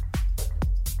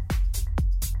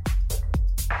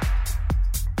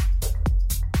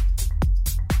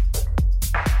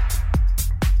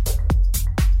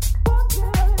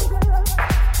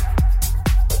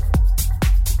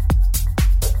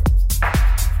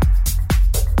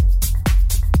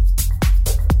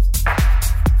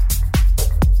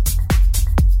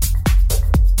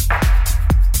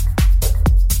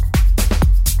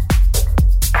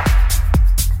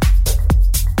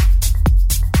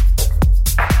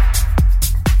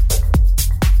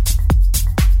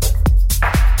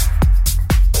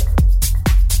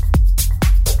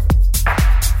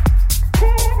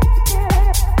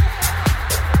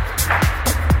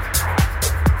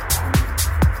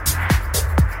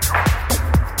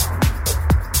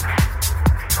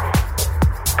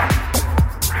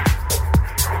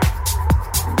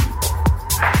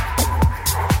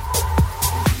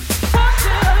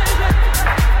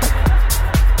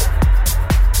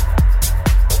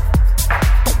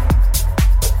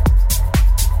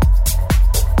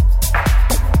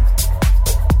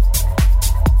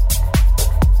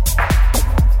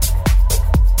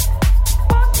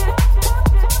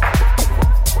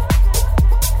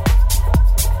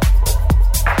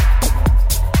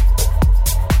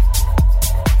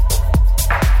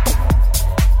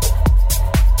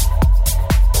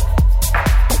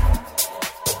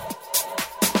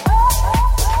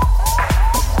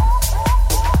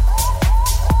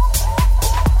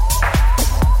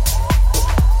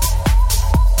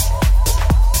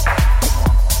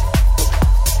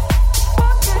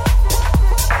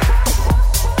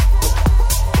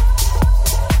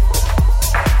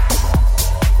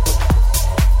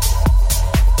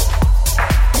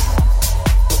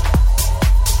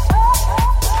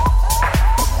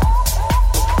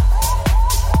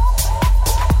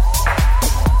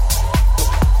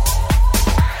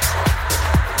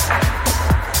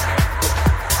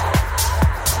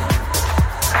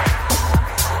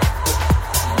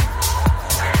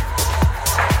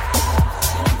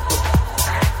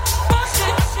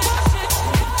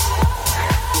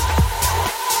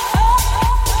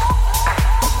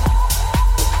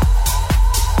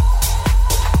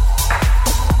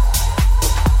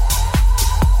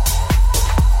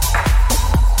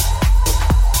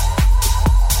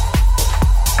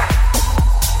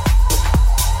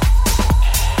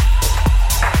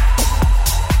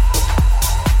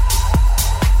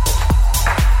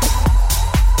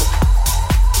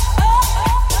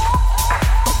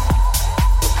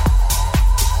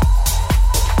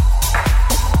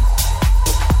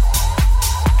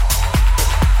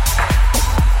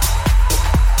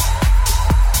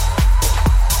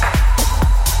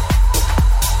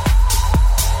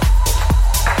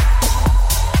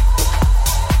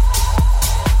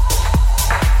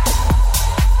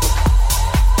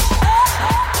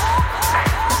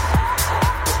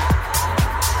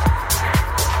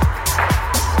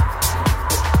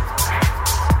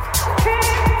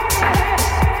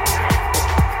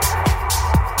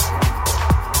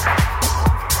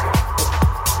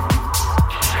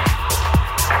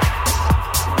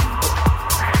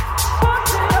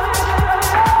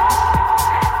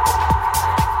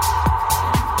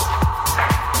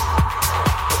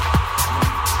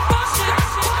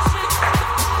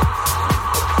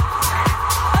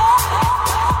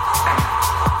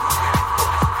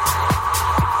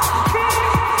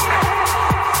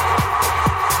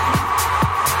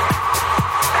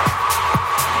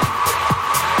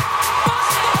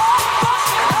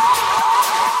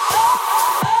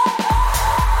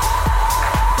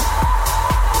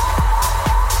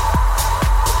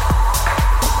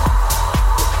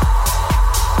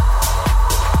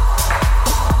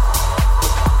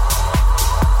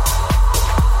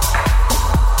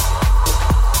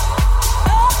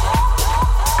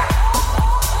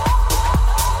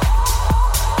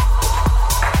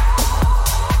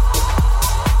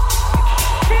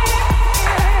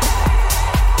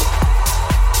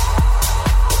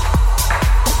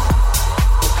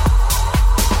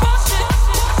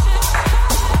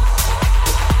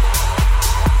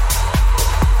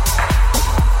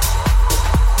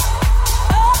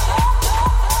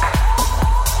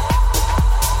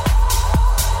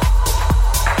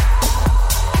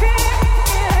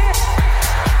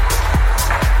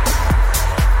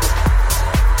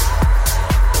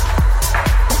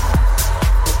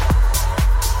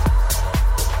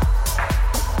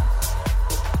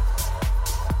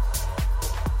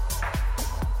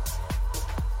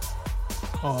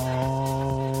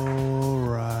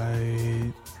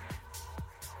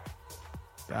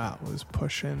 was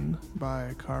Pushin'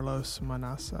 by Carlos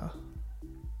Manassa.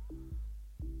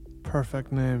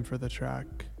 Perfect name for the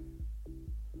track.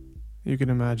 You can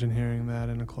imagine hearing that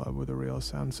in a club with a real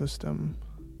sound system.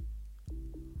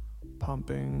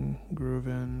 Pumping,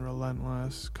 grooving,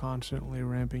 relentless, constantly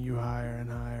ramping you higher and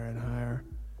higher and higher.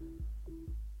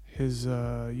 His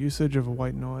usage of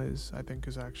white noise, I think,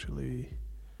 is actually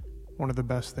one of the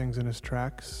best things in his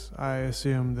tracks. I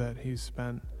assume that he's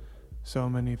spent so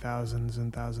many thousands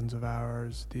and thousands of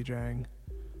hours DJing,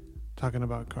 talking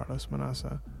about Carlos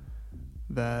Manassa,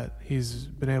 that he's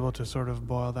been able to sort of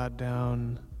boil that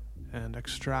down and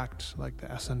extract like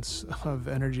the essence of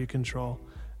energy control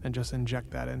and just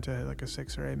inject that into like a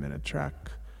 6 or 8 minute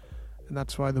track. And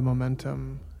that's why the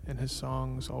momentum in his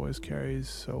songs always carries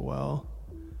so well.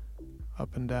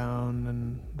 Up and down,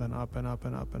 and then up and up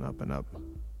and up and up and up.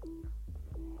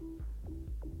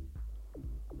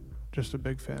 Just a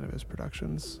big fan of his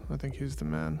productions. I think he's the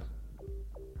man.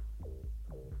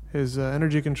 His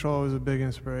energy control was a big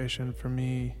inspiration for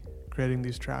me creating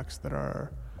these tracks that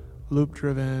are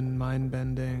loop-driven,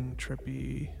 mind-bending,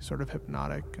 trippy, sort of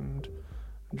hypnotic, and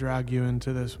drag you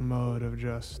into this mode of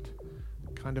just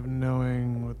kind of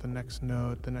knowing what the next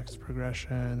note, the next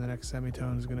progression, the next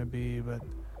semitone is going to be, but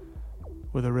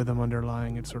with a rhythm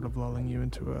underlying it, sort of lulling you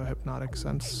into a hypnotic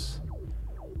sense.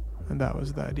 And that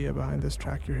was the idea behind this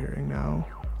track you're hearing now.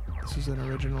 This is an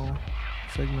original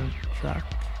Figment track,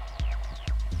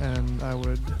 and I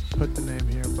would put the name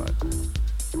here, but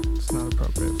it's not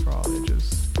appropriate for all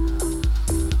ages.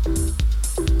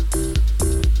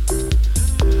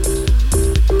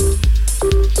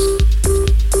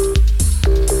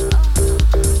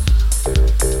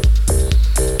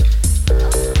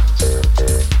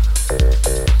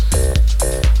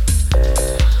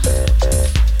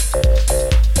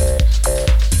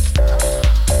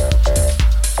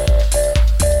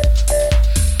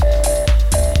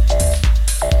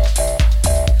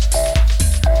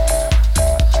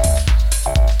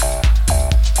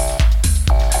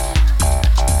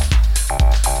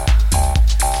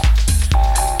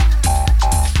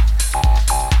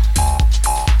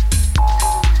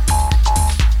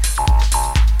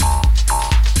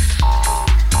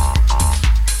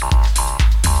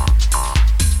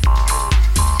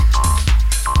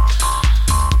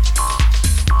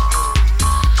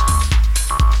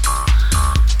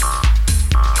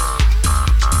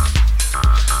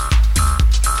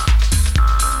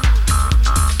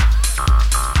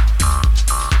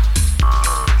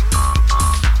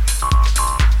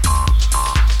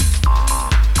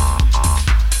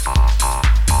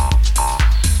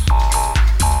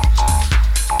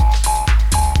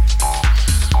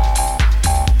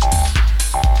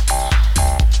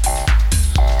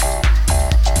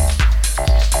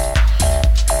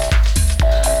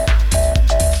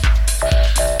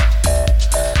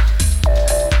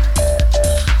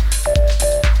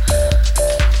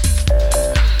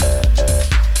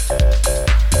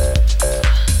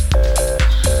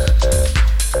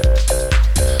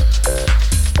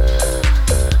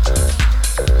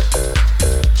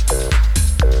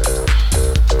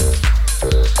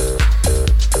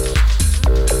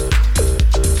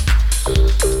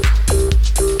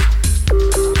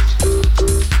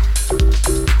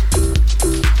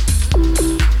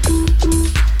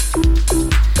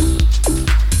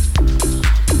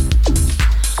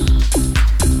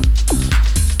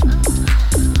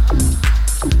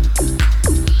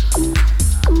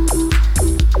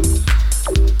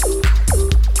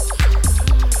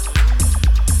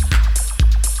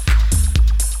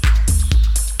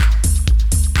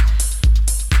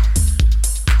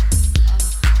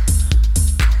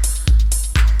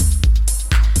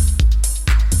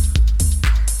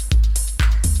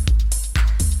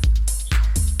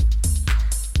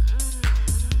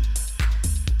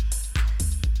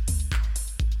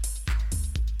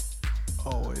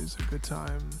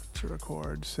 Time to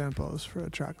record samples for a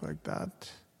track like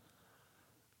that.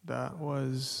 That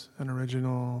was an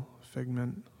original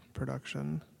Figment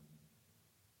production,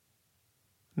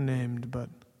 named but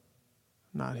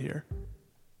not here.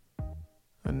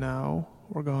 And now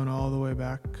we're going all the way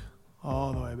back,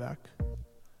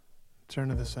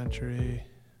 turn of the century,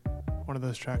 one of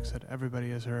those tracks that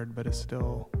everybody has heard but is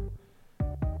still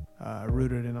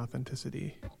rooted in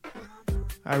authenticity.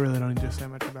 I really don't need to say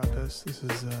much about this. This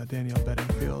is Daniel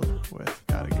Bedingfield with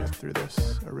Gotta Get Through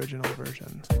This, original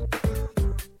version.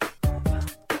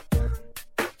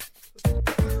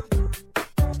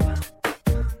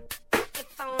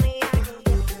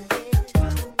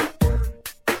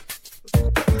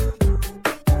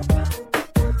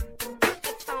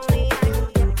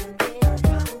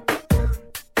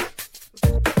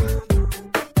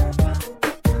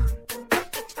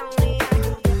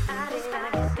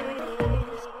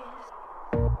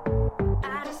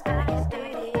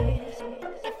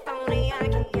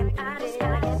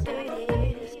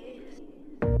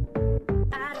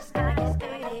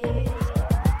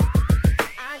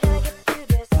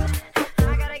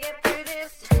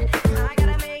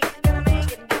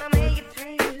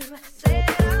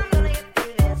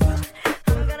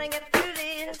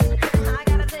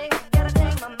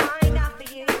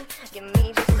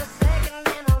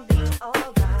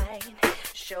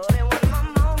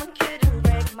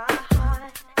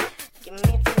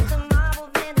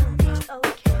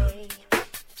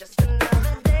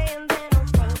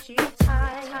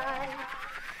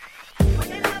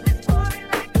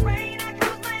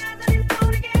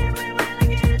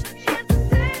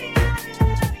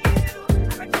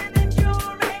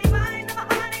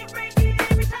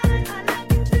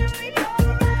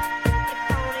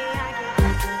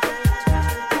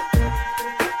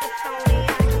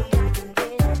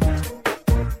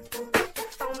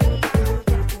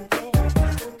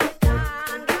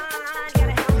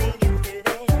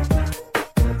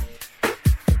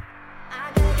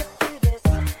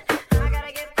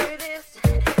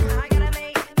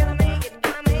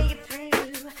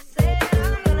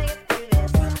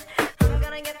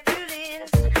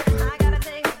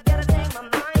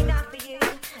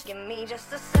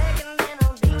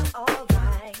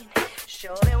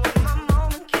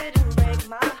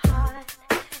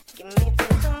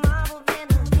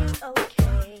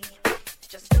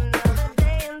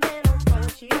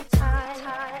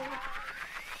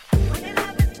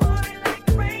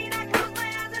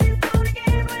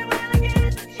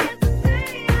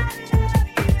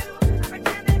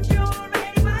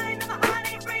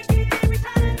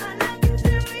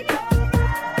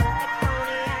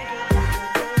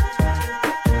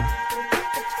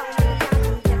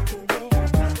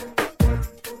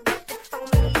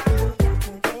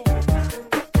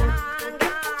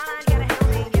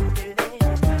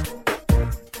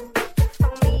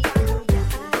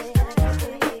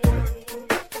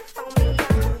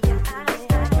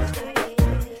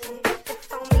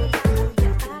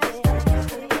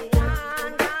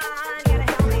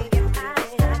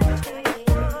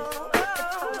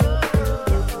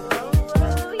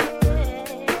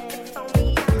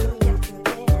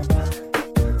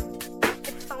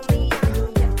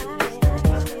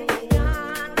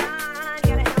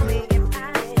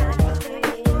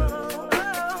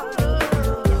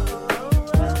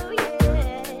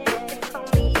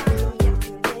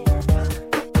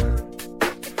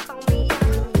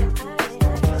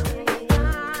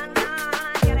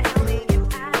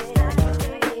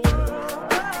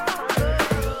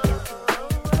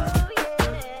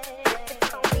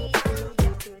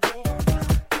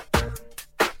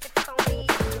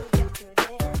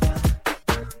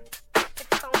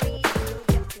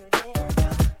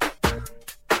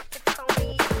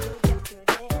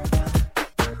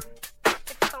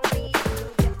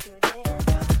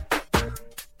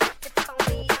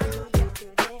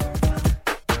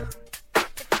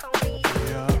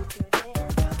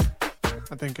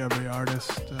 think every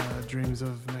artist dreams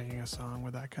of making a song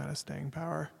with that kind of staying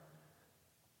power.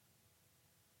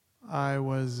 I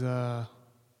was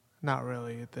not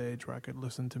really at the age where I could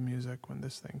listen to music when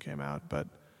this thing came out, but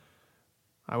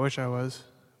I wish I was,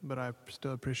 but I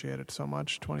still appreciate it so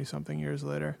much 20-something years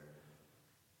later.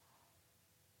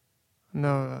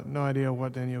 No idea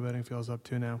what Daniel Bedingfield's up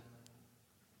to now,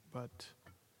 but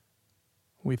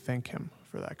we thank him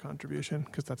for that contribution,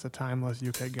 because that's a timeless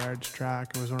UK garage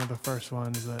track. It was one of the first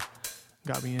ones that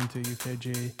got me into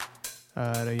UKG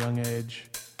at a young age,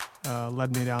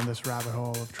 led me down this rabbit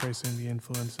hole of tracing the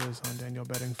influences on Daniel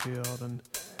Bedingfield and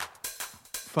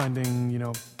finding,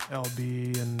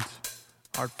 LB and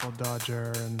Artful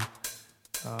Dodger and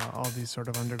all these sort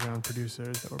of underground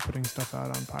producers that were putting stuff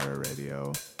out on pirate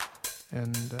radio,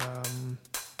 and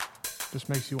just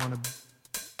makes you want to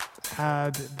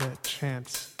had the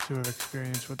chance to have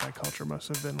experienced what that culture must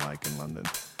have been like in London.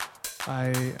 I,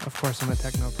 of course, am a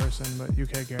techno person, but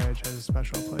UK Garage has a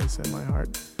special place in my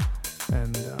heart,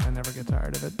 and I never get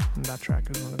tired of it, and that track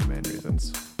is one of the main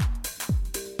reasons.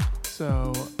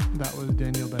 So that was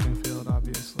Daniel Bedingfield,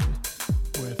 obviously,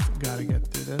 with Gotta Get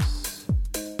Through This.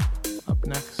 Up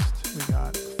next, we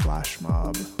got Flash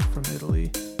Mob from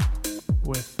Italy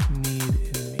with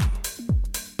Need in Me.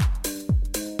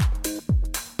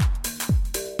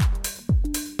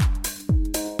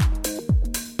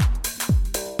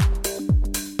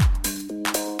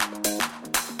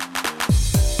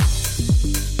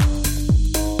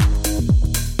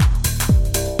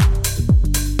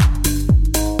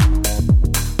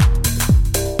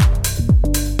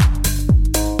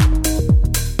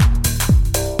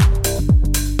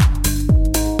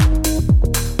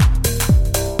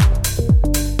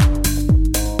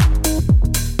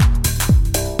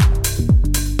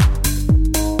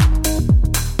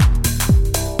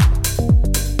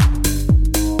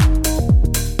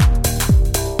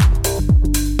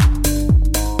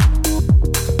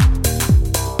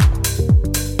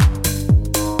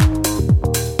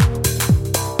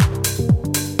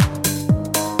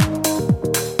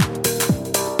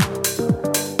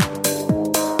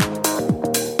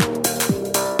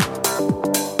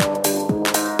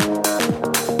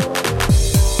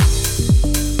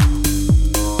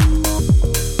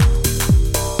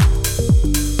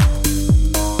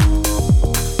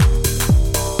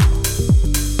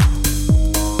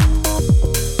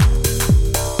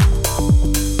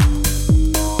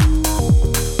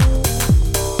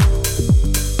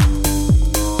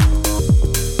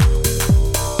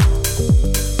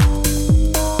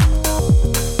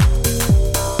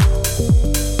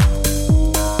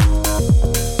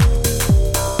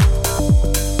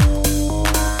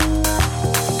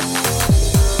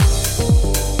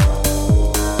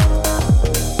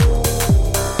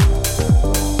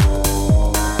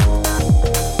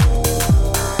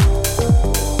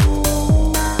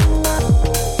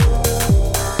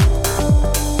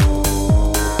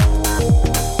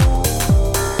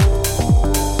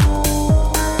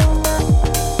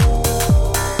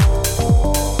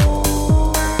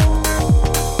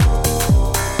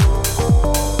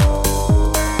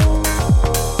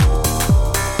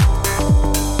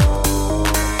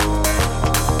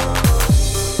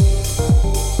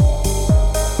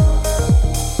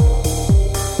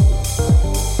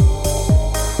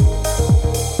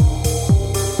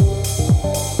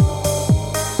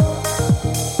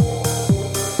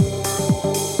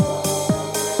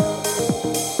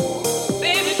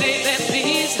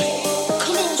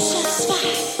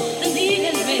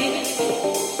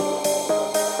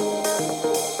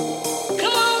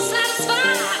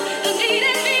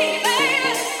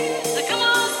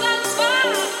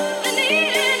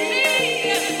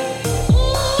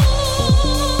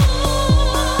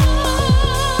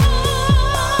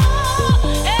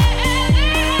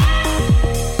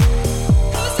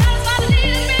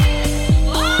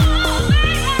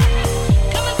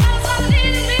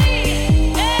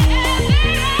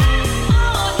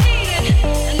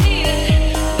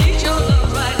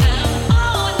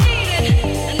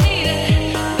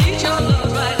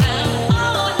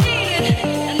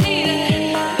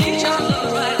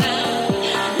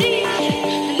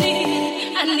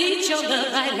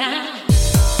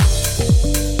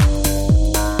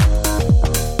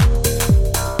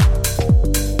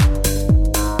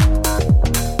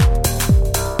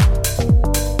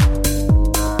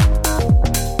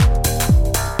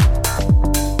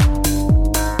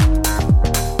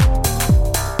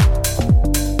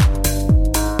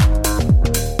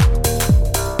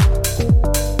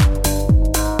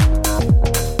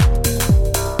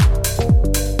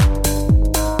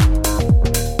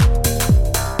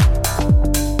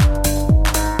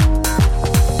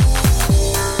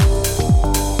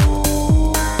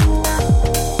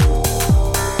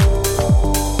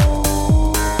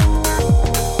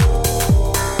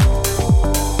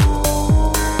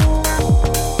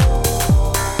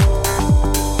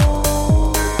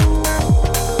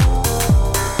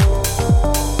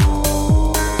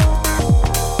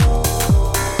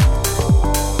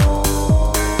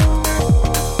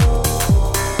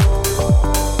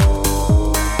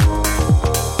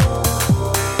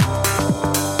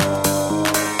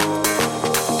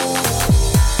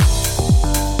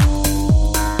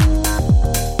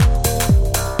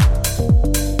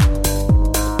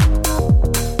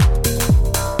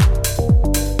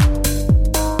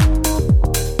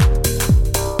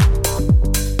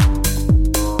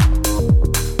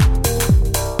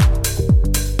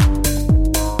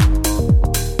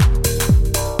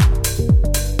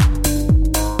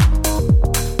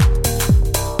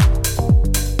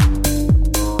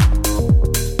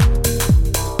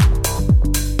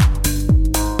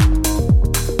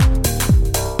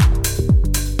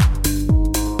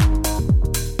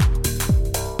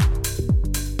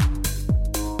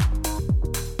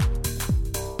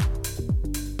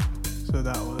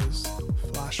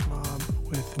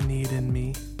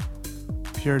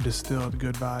 pure distilled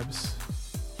good vibes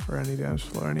for any dance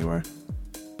floor anywhere.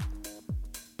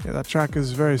 Yeah, that track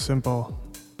is very simple,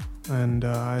 and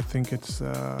I think it's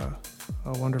a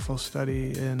wonderful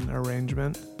study in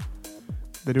arrangement.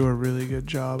 They do a really good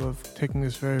job of taking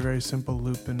this very, very simple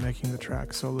loop and making the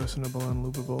track so listenable and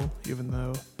loopable, even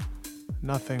though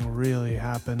nothing really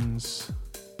happens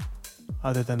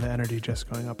other than the energy just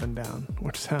going up and down,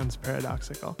 which sounds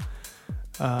paradoxical.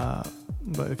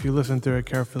 But if you listen through it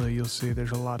carefully, you'll see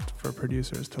there's a lot for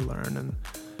producers to learn. And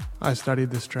I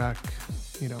studied this track,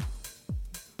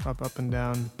 up and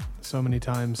down so many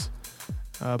times,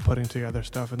 putting together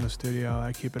stuff in the studio.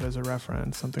 I keep it as a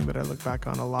reference, something that I look back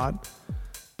on a lot.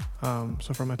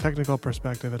 So from a technical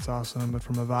perspective, it's awesome, but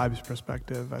from a vibes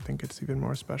perspective, I think it's even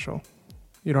more special.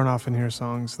 You don't often hear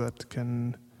songs that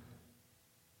can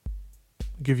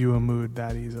give you a mood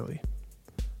that easily.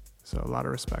 So a lot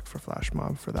of respect for Flash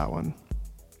Mob for that one.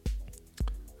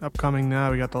 Upcoming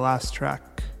now, we got the last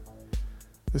track.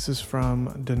 This is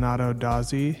from Donato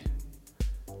Dazzi.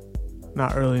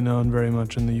 Not really known very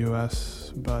much in the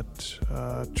US, but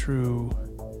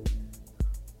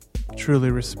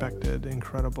truly respected,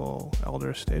 incredible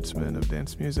elder statesman of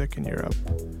dance music in Europe.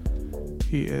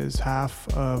 He is half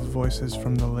of Voices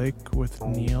from the Lake with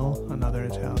Neil, another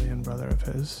Italian brother of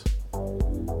his.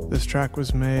 This track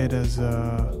was made as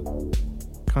a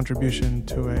contribution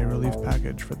to a relief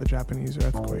package for the Japanese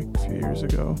earthquake a few years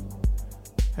ago,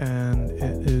 and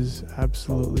it is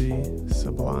absolutely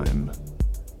sublime.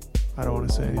 I don't want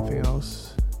to say anything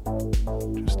else.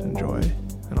 Just enjoy,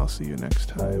 and I'll see you next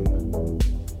time.